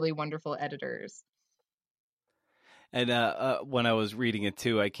 I've had really wonderful editors. And when I was reading it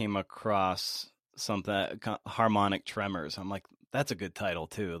too, I came across something, harmonic tremors. I'm like, that's a good title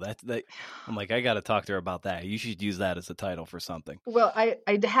too. That I'm like, I got to talk to her about that. You should use that as a title for something. Well, I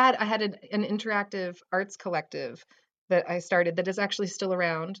had an interactive arts collective that I started that is actually still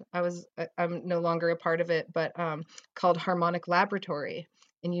around. I'm no longer a part of it, but called Harmonic Laboratory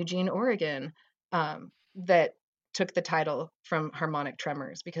in Eugene, Oregon, that took the title from Harmonic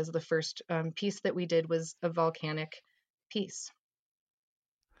Tremors because the first piece that we did was a volcanic piece.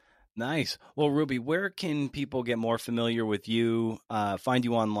 Nice. Well, Ruby, where can people get more familiar with you, find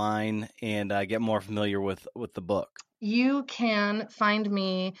you online, and get more familiar with the book? You can find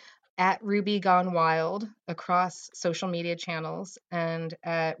me at Ruby Gone Wild across social media channels and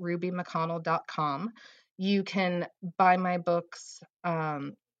at rubymcconnell.com. You can buy my books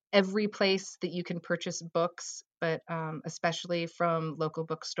every place that you can purchase books, but especially from local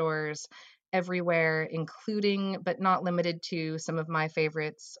bookstores everywhere, including but not limited to some of my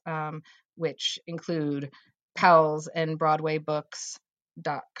favorites, which include Powell's and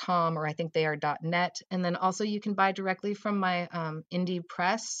BroadwayBooks.com, or I think they are .net. And then also you can buy directly from my indie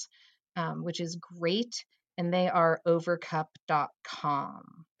press, which is great, and they are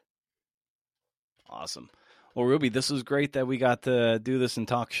overcup.com. Awesome. Well, Ruby, this was great that we got to do this and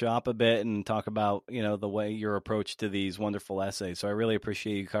talk shop a bit and talk about, the way your approach to these wonderful essays. So I really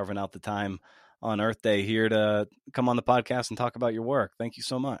appreciate you carving out the time on Earth Day here to come on the podcast and talk about your work. Thank you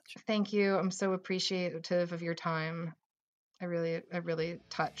so much. Thank you. I'm so appreciative of your time. I really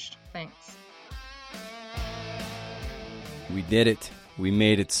touched. Thanks. We did it. We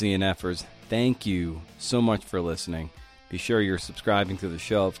made it, CNFers. Thank you so much for listening. Be sure you're subscribing to the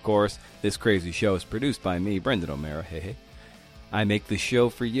show, of course. This crazy show is produced by me, Brendan O'Mara. Hey. I make the show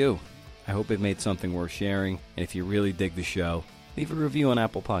for you. I hope it made something worth sharing, and if you really dig the show, leave a review on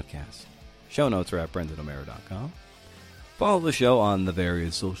Apple Podcasts. Show notes are at BrendanO'Mara.com. Follow the show on the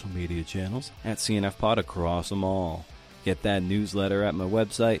various social media channels at CNFPod across them all. Get that newsletter at my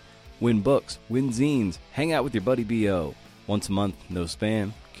website. Win books, win zines, hang out with your buddy B.O. Once a month, no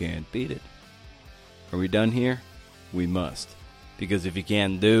spam, can't beat it. Are we done here? We must. Because if you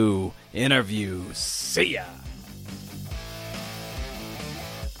can do interviews, see ya!